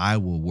things I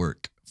will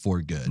work for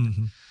good.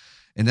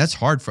 And that's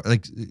hard for,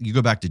 like, you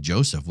go back to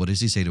Joseph. What does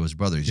he say to his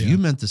brothers? You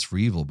meant this for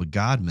evil, but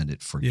God meant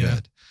it for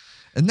good.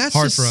 And that's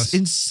hard for us.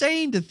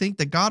 Insane to think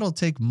that God will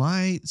take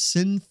my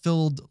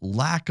sin-filled,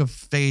 lack of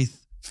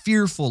faith,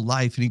 fearful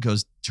life. And he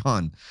goes,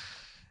 John,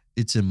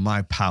 it's in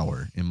my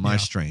power, in my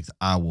strength.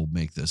 I will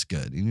make this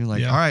good. And you're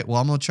like, all right, well,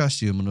 I'm going to trust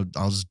you.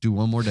 I'll just do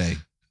one more day.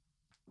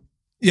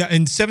 Yeah.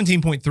 And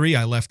 17.3,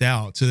 I left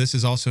out. So this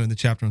is also in the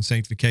chapter on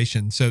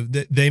sanctification. So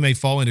that they may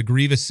fall into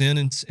grievous sin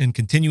and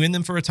continue in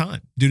them for a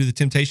time due to the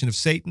temptation of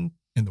Satan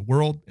and the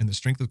world and the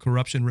strength of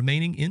corruption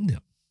remaining in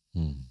them.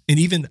 And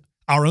even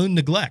our own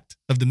neglect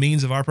of the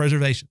means of our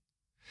preservation.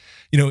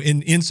 You know,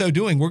 in so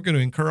doing, we're going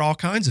to incur all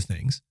kinds of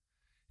things.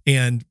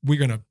 And we're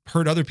going to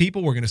hurt other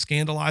people. We're going to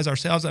scandalize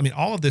ourselves. I mean,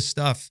 all of this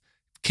stuff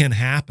can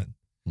happen.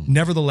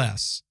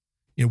 Nevertheless,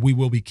 you know, we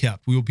will be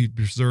kept. We will be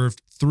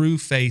preserved through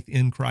faith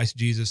in Christ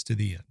Jesus to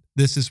the end.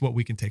 This is what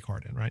we can take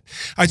heart in, right?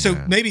 All right, so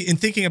maybe in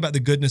thinking about the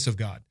goodness of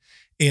God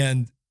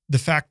and the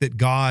fact that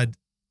God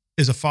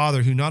is a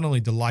father who not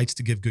only delights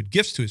to give good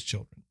gifts to his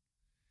children,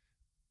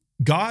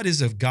 God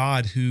is a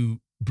God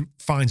who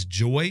finds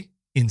joy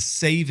in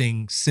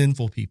saving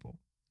sinful people.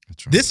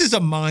 That's right. This is a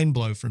mind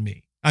blow for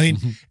me. I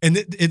mean, and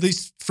at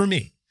least for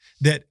me,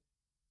 that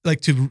like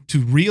to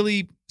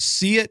really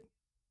see it,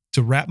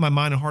 to wrap my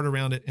mind and heart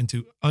around it and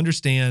to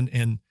understand.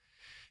 And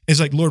it's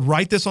like, Lord,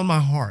 write this on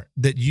my heart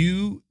that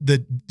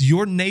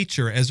your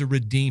nature as a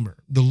redeemer,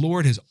 the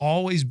Lord has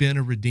always been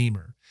a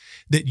redeemer,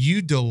 that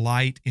you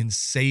delight in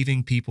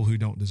saving people who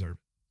don't deserve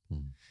it.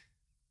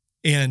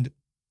 And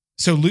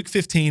so Luke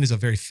 15 is a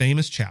very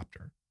famous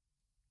chapter.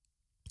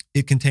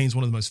 It contains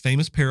one of the most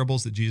famous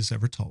parables that Jesus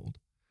ever told.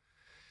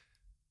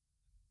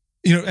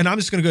 You know, and I'm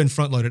just going to go ahead and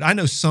front load it. I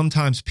know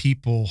sometimes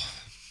people,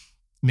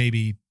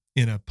 maybe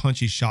in a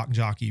punchy shock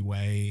jockey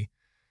way,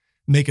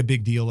 make a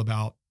big deal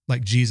about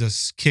like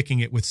Jesus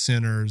kicking it with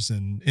sinners,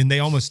 and they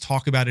almost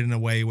talk about it in a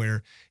way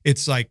where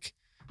it's like,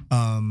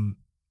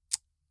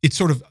 it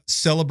sort of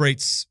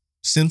celebrates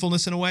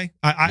sinfulness in a way.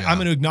 I'm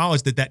going to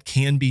acknowledge that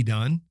can be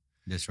done.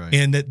 That's right.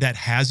 And that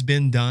has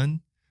been done.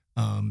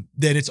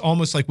 that it's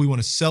almost like we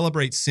want to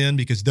celebrate sin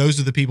because those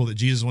are the people that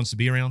Jesus wants to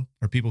be around,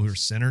 are people who are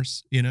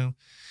sinners,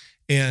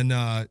 And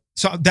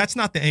so that's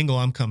not the angle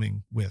I'm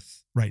coming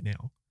with right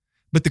now.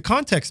 But the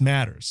context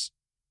matters.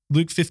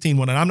 Luke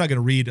 15:1, and I'm not going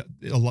to read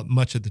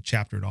much of the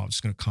chapter at all. I'm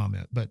just going to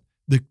comment. But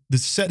the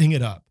setting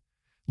it up,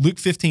 Luke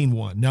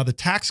 15:1. Now the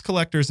tax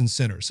collectors and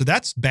sinners. So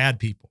that's bad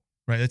people,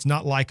 right? That's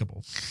not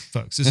likable,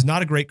 folks. This is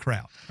not a great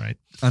crowd, right?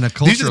 On a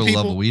cultural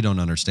level, we don't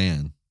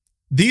understand.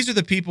 These are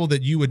the people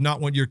that you would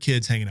not want your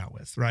kids hanging out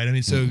with, right? I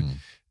mean, so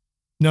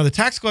now the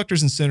tax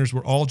collectors and sinners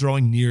were all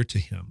drawing near to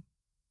him.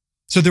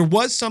 So there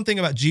was something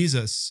about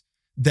Jesus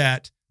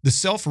that the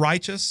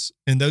self-righteous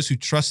and those who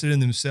trusted in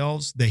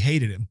themselves, they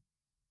hated him,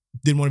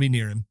 didn't want to be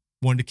near him,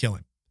 wanted to kill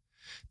him.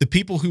 The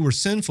people who were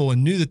sinful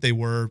and knew that they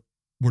were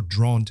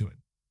drawn to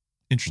him.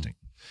 Interesting.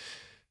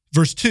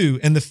 Verse 2,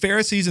 and the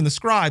Pharisees and the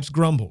scribes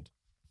grumbled,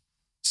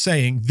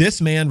 saying,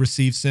 this man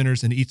receives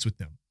sinners and eats with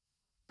them.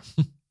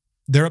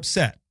 They're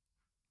upset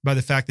by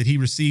the fact that he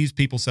receives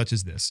people such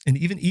as this and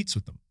even eats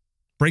with them,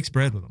 breaks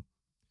bread with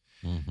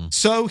them.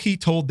 So he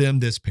told them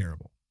this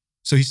parable.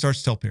 So he starts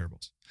to tell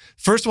parables.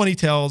 First one he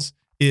tells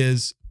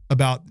is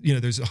about,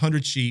 there's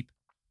 100 sheep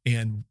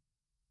and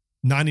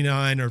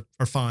 99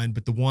 are fine,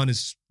 but the one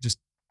is just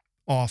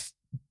off,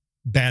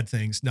 bad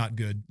things, not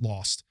good,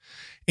 lost.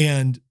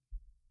 And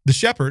the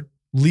shepherd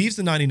leaves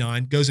the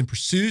 99, goes and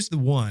pursues the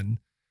one,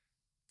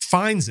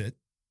 finds it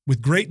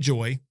with great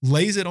joy,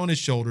 lays it on his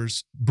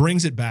shoulders,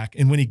 brings it back.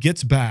 And when he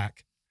gets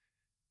back,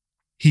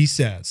 he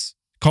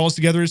calls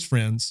together his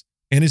friends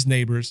and his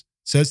neighbors,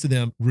 says to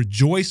them,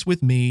 rejoice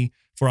with me,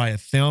 for I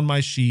have found my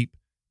sheep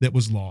that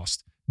was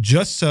lost.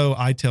 Just so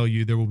I tell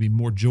you, there will be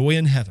more joy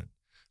in heaven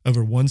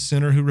over one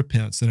sinner who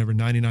repents than over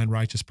 99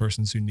 righteous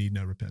persons who need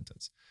no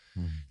repentance.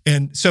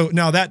 And so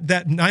now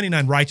that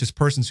 99 righteous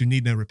persons who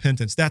need no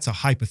repentance, that's a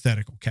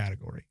hypothetical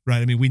category,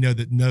 right? I mean, we know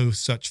that no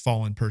such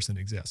fallen person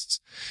exists.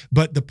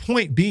 But the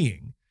point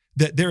being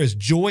that there is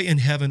joy in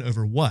heaven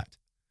over what?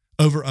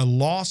 Over a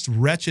lost,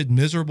 wretched,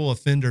 miserable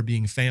offender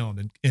being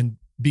found and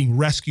being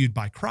rescued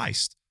by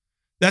Christ.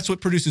 That's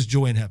what produces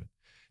joy in heaven.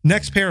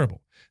 Next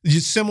parable,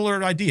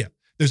 similar idea.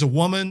 There's a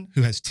woman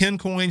who has 10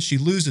 coins. She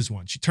loses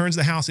one. She turns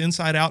the house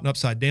inside out and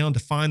upside down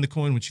to find the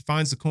coin. When she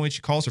finds the coin,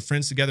 she calls her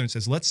friends together and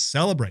says, let's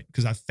celebrate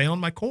because I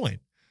found my coin.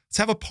 Let's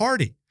have a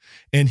party.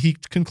 And he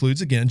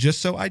concludes again,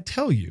 just so I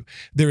tell you,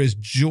 there is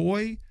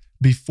joy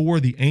before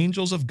the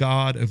angels of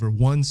God over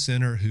one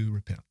sinner who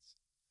repents.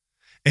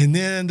 And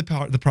then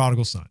the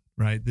prodigal son,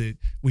 right?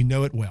 We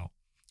know it well.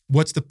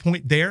 What's the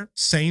point there?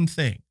 Same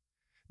thing.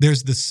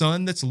 There's the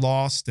son that's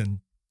lost and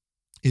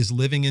is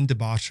living in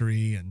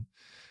debauchery and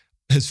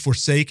has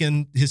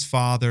forsaken his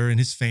father and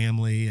his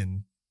family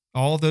and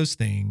all of those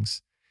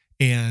things.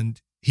 And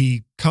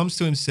he comes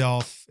to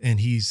himself and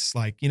he's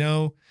like,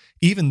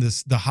 even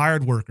the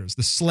hired workers,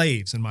 the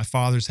slaves in my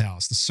father's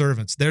house, the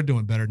servants, they're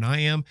doing better than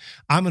I am.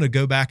 I'm going to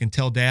go back and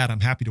tell dad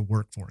I'm happy to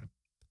work for him.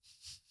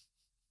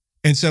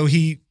 And so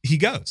he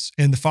goes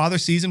and the father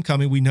sees him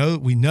coming. We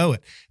know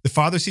it. The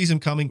father sees him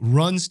coming,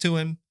 runs to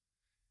him,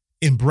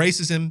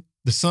 embraces him.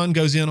 The son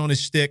goes in on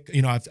his shtick.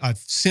 I've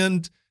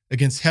sinned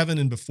against heaven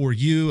and before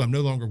you. I'm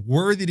no longer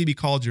worthy to be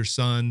called your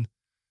son.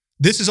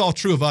 This is all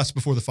true of us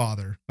before the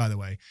Father, by the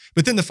way.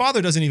 But then the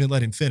Father doesn't even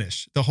let him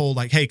finish the whole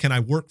hey, can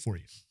I work for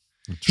you?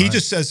 He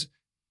just says,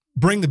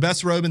 bring the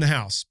best robe in the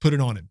house, put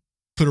it on him.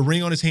 Put a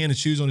ring on his hand and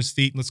shoes on his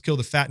feet, and let's kill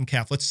the fattened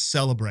calf. Let's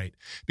celebrate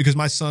because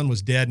my son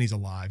was dead and he's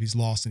alive. He's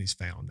lost and he's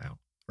found now,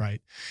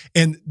 right?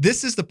 And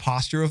this is the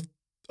posture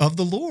of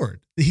the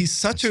Lord.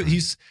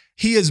 He's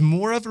he is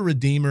more of a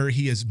redeemer.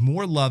 He is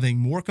more loving,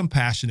 more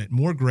compassionate,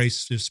 more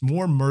gracious,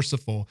 more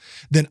merciful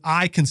than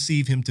I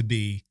conceive him to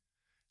be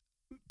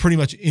pretty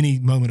much any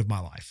moment of my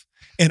life.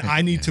 And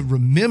I need to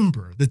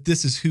remember that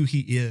this is who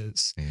he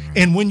is. Yeah.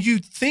 And when you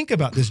think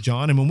about this,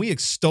 John, and when we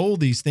extol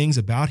these things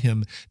about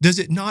him, does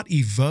it not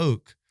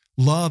evoke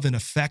love and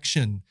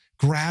affection,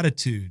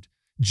 gratitude,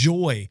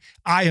 joy?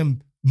 I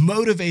am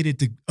motivated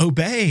to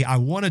obey. I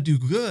want to do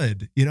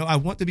good. I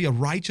want to be a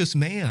righteous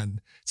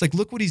man. It's like,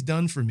 look what he's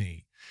done for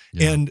me.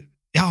 Yeah. And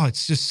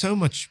it's just so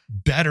much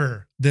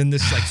better than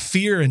this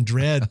fear and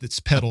dread that's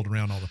peddled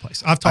around all the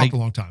place. I've talked a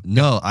long time.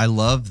 No, I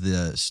love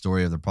the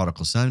story of the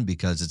prodigal son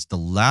because it's the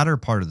latter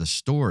part of the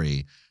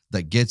story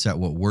that gets at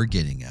what we're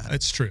getting at.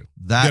 It's true.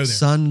 That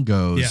son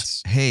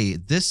goes, hey,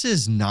 this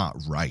is not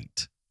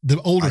right.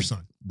 The older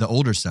son. The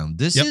older son.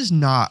 This is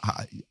not.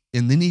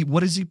 And then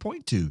what does he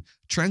point to?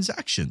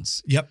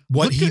 Transactions. Yep.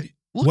 What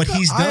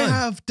he's done. I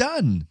have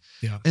done.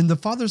 Yeah. And the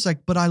father's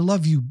like, but I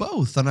love you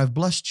both and I've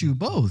blessed you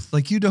both.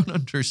 Like, you don't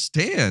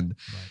understand.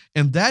 Right.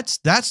 And that's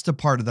the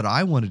part that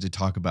I wanted to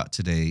talk about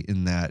today,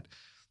 in that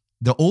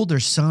the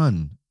older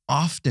son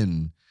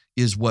often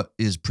is what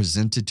is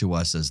presented to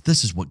us as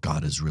this is what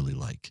God is really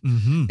like.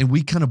 Mm-hmm. And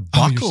we kind of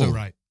buckle. You're so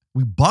right.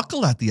 We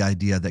buckle at the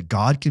idea that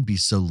God can be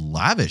so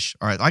lavish.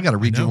 All right, I got to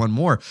read you one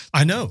more.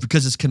 I know,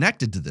 because it's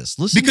connected to this.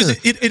 Listen, because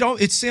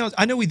it sounds.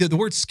 I know the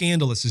word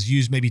scandalous is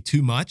used maybe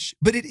too much,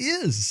 but it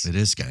is. It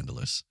is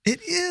scandalous.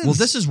 It is. Well,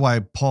 this is why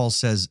Paul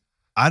says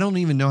I don't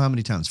even know how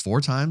many times,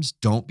 4 times,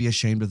 don't be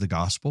ashamed of the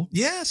gospel.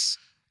 Yes.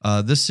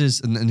 This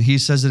is, and he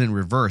says it in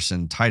reverse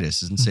in Titus.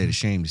 He doesn't say it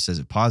ashamed. He says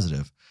it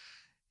positive.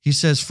 He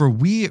says, for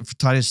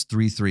Titus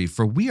 3:3,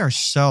 for we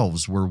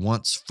ourselves were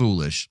once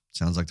foolish,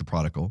 sounds like the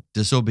prodigal,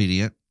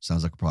 disobedient,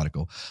 sounds like a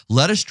prodigal,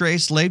 led astray,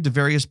 slave to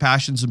various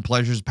passions and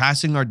pleasures,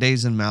 passing our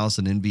days in malice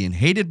and envy, and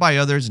hated by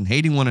others and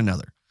hating one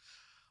another.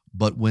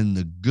 But when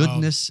the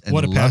goodness and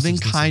loving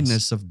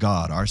kindness of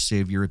God, our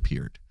Savior,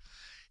 appeared,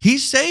 he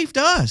saved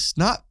us,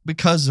 not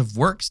because of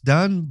works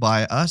done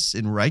by us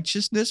in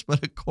righteousness,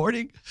 but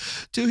according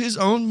to his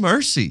own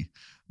mercy,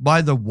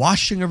 by the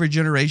washing of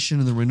regeneration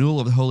and the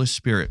renewal of the Holy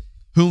Spirit,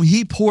 whom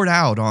he poured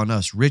out on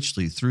us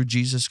richly through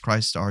Jesus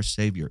Christ our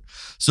Savior,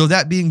 so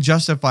that being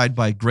justified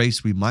by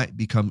grace, we might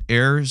become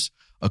heirs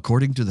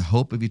according to the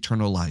hope of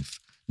eternal life.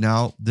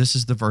 Now, this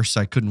is the verse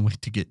I couldn't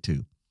wait to get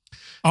to.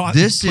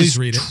 This is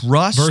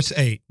trustworthy. Verse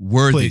 8.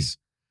 Please.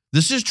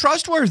 This is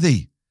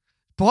trustworthy.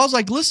 Paul's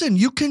like, listen,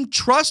 you can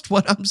trust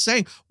what I'm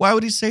saying. Why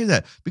would he say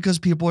that? Because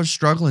people are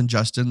struggling,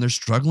 Justin. They're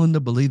struggling to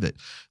believe it.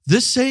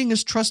 This saying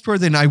is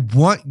trustworthy, and I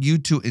want you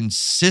to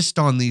insist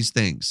on these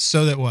things.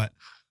 So that what?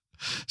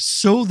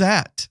 So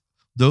that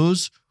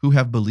those who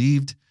have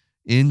believed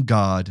in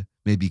God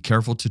may be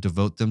careful to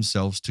devote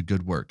themselves to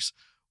good works.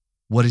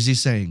 What is he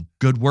saying?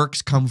 Good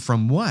works come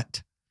from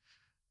what?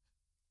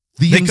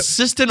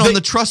 Insistent on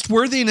the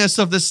trustworthiness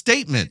of the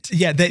statement.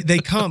 Yeah, they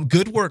come.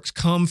 Good works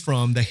come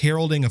from the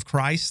heralding of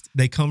Christ.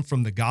 They come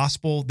from the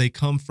gospel. They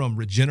come from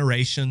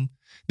regeneration.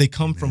 They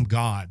come from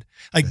God.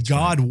 Like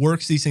God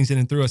works these things in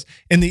and through us.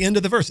 In the end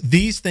of the verse,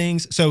 these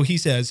things, so he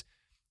says,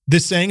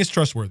 this saying is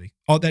trustworthy.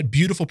 All that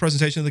beautiful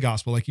presentation of the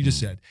gospel, like you just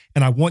said.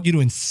 And I want you to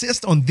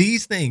insist on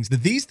these things.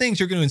 These things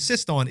you're going to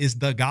insist on is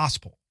the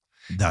gospel.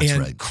 That's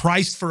right.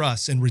 Christ for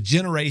us and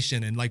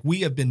regeneration. And like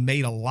we have been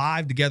made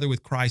alive together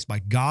with Christ by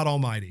God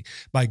Almighty,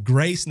 by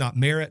grace, not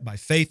merit, by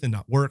faith and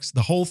not works,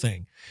 the whole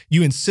thing.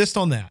 You insist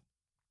on that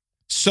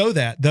so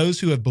that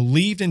those who have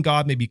believed in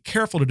God may be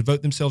careful to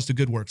devote themselves to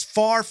good works,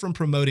 far from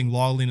promoting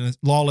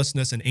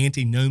lawlessness and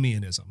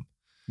antinomianism.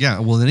 Yeah,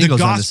 well, then he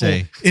goes on to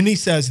say, and he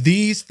says,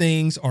 these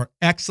things are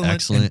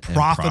excellent and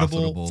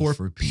profitable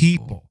for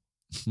people.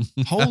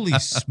 Holy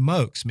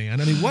smokes,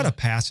 man. I mean, what a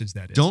passage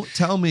that is. Don't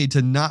tell me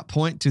to not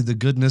point to the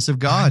goodness of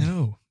God. I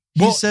know.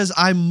 He says,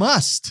 I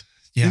must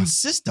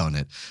insist on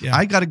it. Yeah.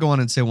 I got to go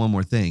on and say one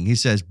more thing. He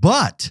says,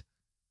 but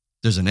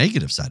there's a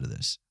negative side of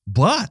this.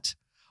 But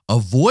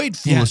avoid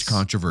foolish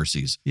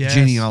controversies,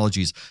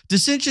 genealogies,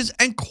 dissensions,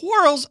 and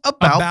quarrels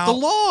about the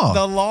law.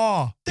 The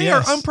law. They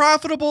are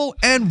unprofitable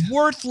and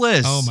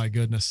worthless. Oh, my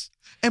goodness.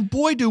 And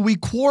boy, do we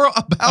quarrel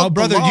about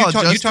brother, the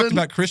law, you talked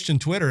about Christian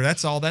Twitter.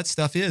 That's all that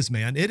stuff is,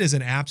 man. It is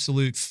an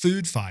absolute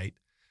food fight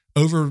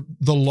over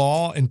the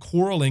law and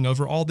quarreling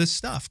over all this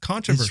stuff,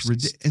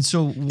 controversies. And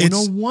so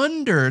no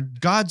wonder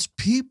God's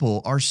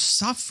people are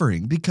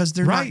suffering because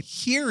they're not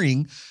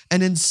hearing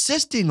and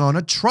insisting on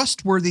a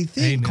trustworthy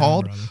thing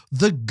called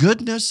the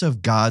goodness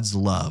of God's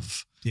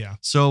love. Yeah.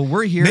 So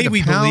we're here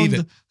to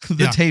pound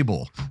the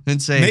table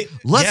and say,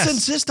 let's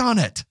insist on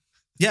it.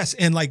 Yes.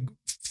 And like,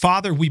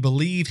 Father, we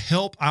believe,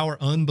 help our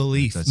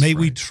unbelief. May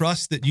we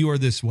trust that you are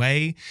this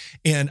way.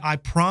 And I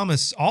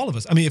promise all of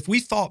us, I mean, if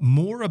we thought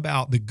more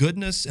about the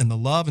goodness and the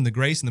love and the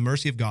grace and the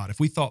mercy of God, if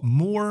we thought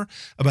more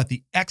about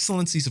the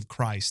excellencies of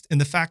Christ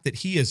and the fact that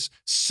he is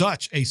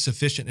such a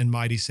sufficient and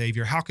mighty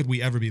Savior, how could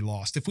we ever be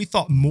lost? If we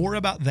thought more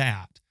about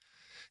that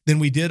than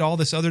we did all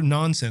this other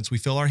nonsense we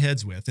fill our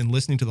heads with and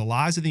listening to the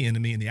lies of the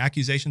enemy and the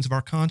accusations of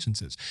our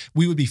consciences,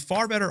 we would be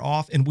far better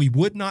off and we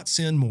would not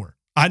sin more.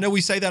 I know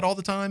we say that all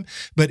the time,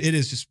 but it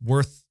is just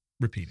worth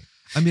repeating.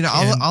 I mean,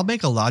 I'll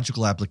make a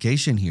logical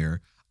application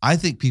here. I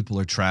think people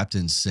are trapped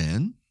in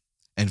sin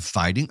and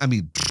fighting. I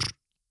mean,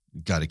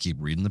 you got to keep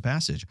reading the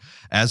passage.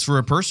 As for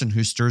a person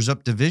who stirs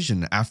up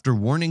division after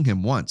warning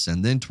him once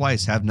and then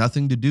twice, have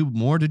nothing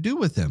more to do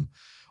with him.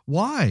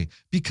 Why?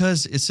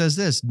 Because it says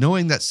this,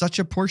 knowing that such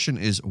a portion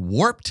is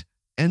warped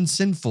and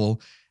sinful,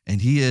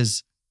 and he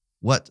is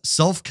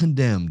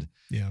self-condemned.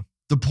 Yeah.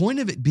 The point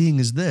of it being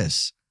is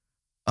this,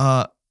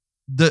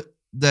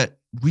 that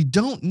we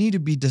don't need to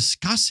be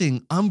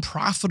discussing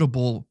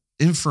unprofitable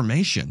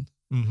information.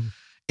 Mm-hmm.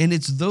 And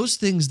it's those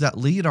things that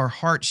lead our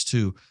hearts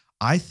to,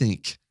 I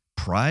think,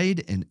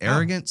 pride and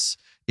arrogance.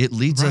 It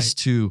leads us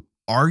to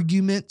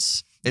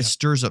arguments. It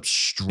stirs up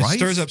strife. It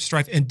stirs up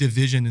strife and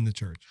division in the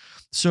church.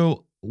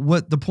 So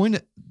what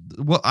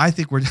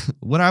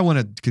I want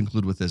to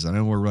conclude with this, I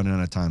know we're running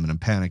out of time and I'm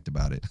panicked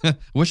about it. I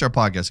wish our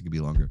podcast could be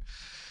longer.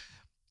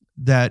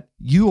 That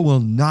you will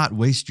not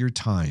waste your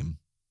time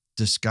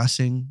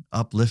discussing,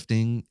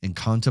 uplifting, and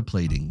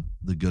contemplating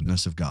the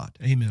goodness of God.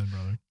 Amen,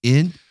 brother.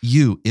 In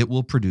you, it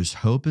will produce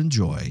hope and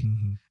joy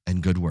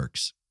and good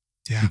works.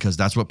 Yeah. Because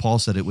that's what Paul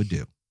said it would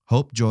do.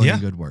 Hope, joy,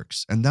 and good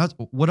works. And that's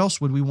what else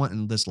would we want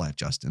in this life,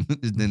 Justin,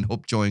 than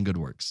hope, joy, and good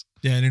works?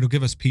 Yeah, and it'll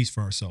give us peace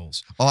for our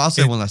souls. Oh, I'll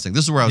say one last thing.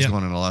 This is where I was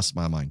going and I lost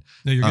my mind.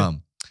 No, you're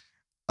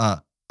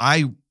good.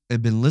 I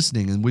have been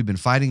listening and we've been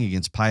fighting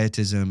against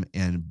pietism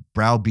and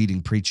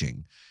browbeating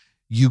preaching.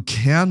 You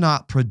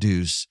cannot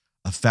produce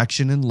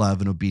affection and love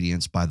and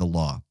obedience by the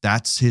law.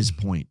 That's his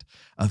point.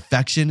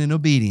 Affection and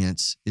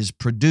obedience is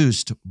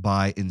produced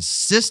by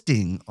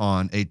insisting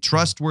on a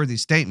trustworthy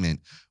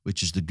statement,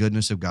 which is the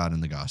goodness of God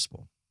in the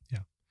gospel. Yeah.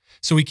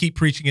 So we keep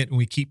preaching it and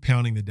we keep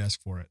pounding the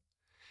desk for it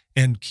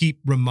and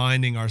keep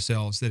reminding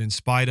ourselves that in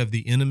spite of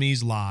the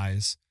enemy's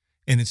lies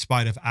and in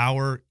spite of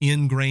our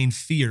ingrained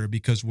fear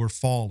because we're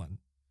fallen,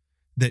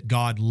 that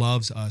God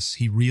loves us,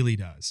 he really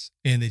does,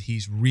 and that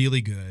he's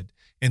really good,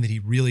 and that he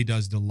really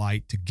does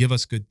delight to give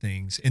us good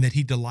things, and that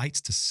he delights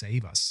to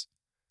save us.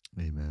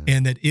 Amen.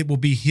 And that it will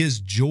be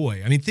his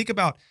joy. I mean, think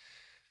about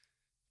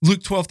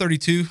Luke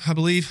 12:32, I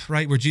believe,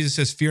 right, where Jesus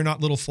says, "Fear not,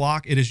 little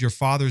flock, it is your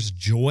Father's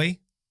joy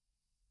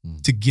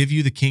to give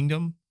you the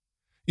kingdom."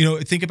 You know,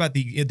 think about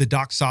the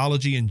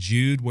doxology in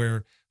Jude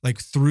where, like,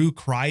 through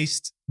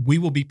Christ, we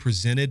will be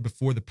presented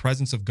before the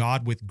presence of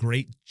God with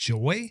great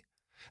joy.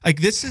 Like,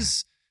 this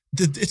is...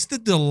 It's the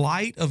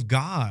delight of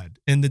God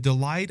and the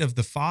delight of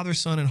the Father,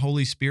 Son, and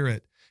Holy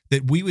Spirit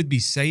that we would be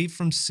saved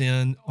from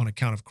sin on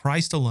account of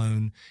Christ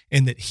alone,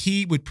 and that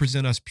he would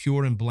present us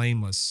pure and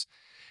blameless.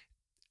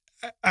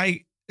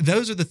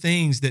 Those are the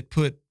things that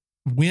put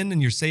wind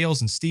in your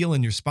sails and steel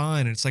in your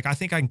spine. And it's like, I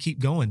think I can keep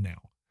going now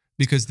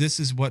because this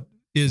is what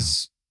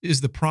is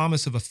the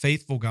promise of a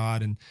faithful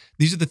God. And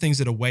these are the things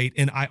that await.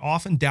 And I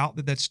often doubt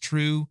that that's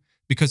true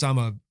because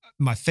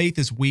my faith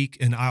is weak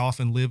and I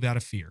often live out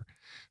of fear.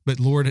 But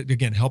Lord,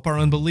 again, help our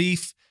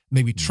unbelief.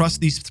 May we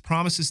trust these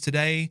promises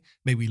today.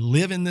 May we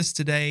live in this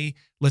today.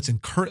 Let's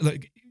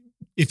encourage.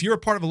 If you're a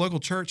part of a local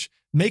church,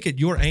 make it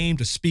your aim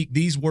to speak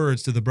these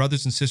words to the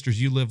brothers and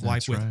sisters you live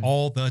life with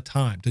all the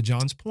time, to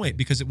John's point,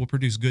 because it will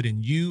produce good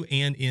in you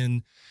and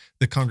in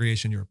the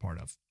congregation you're a part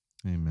of.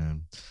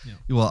 Amen. Yeah.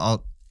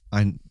 Well,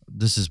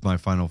 this is my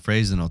final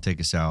phrase, and I'll take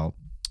us out.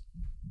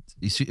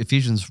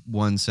 Ephesians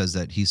 1 says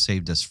that he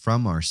saved us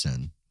from our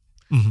sin.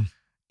 Mm-hmm.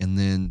 And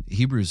then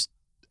Hebrews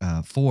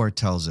 4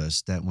 tells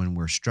us that when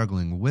we're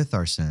struggling with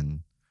our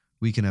sin,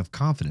 we can have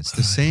confidence.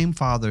 The same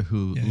Father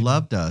who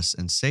loved us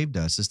and saved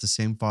us is the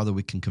same Father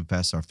we can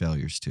confess our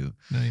failures to.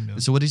 Amen.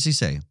 So what does he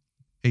say?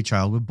 Hey,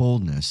 child, with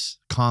boldness,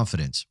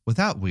 confidence,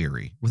 without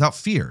weary, without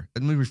fear.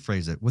 Let me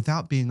rephrase it.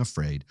 Without being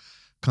afraid,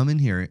 come in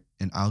here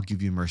and I'll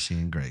give you mercy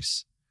and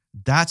grace.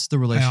 That's the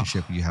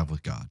relationship you have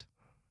with God.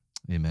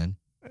 Amen.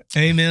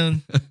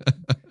 Amen.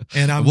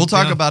 And we'll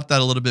talk about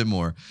that a little bit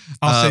more.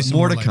 I'll say some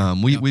more to later.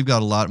 come. We've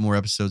got a lot more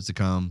episodes to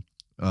come.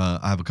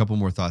 I have a couple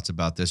more thoughts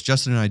about this.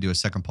 Justin and I do a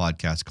second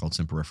podcast called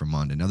Semper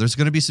Reformanda. Now, there's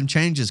going to be some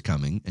changes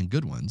coming and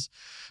good ones.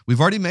 We've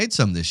already made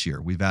some this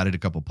year. We've added a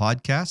couple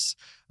podcasts.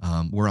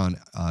 We're on,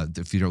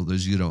 those of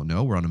you who don't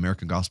know, we're on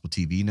American Gospel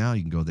TV now.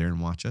 You can go there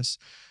and watch us.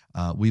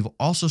 We've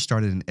also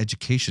started an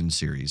education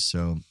series.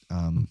 So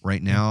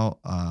right now,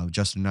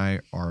 Justin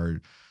and I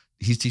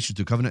he's teaching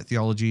through covenant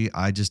theology.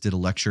 I just did a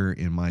lecture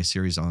in my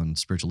series on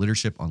spiritual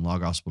leadership on law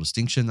gospel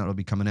distinction. That'll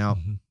be coming out.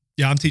 Mm-hmm.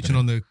 Yeah, I'm teaching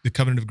on the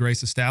covenant of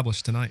grace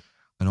established tonight.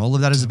 And all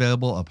of that is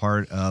available, a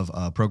part of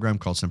a program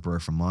called Semper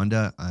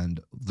Reformanda. And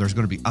there's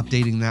going to be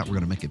updating that. We're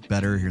going to make it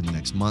better here in the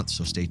next month.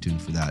 So stay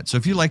tuned for that. So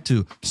if you like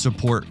to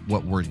support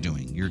what we're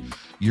doing,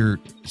 you're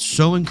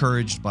so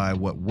encouraged by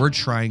what we're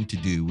trying to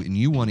do, and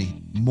you want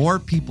more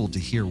people to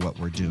hear what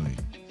we're doing,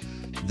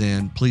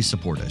 then please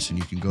support us. And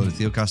you can go to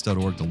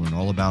theocast.org to learn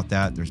all about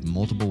that. There's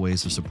multiple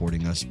ways of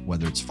supporting us,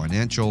 whether it's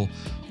financial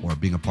or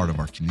being a part of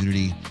our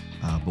community.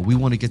 But we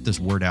want to get this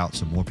word out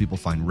so more people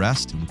find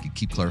rest and we can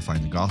keep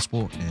clarifying the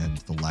gospel, and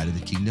the light of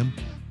the kingdom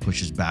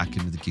pushes back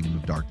into the kingdom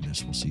of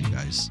darkness. We'll see you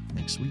guys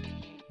next week.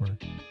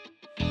 Word.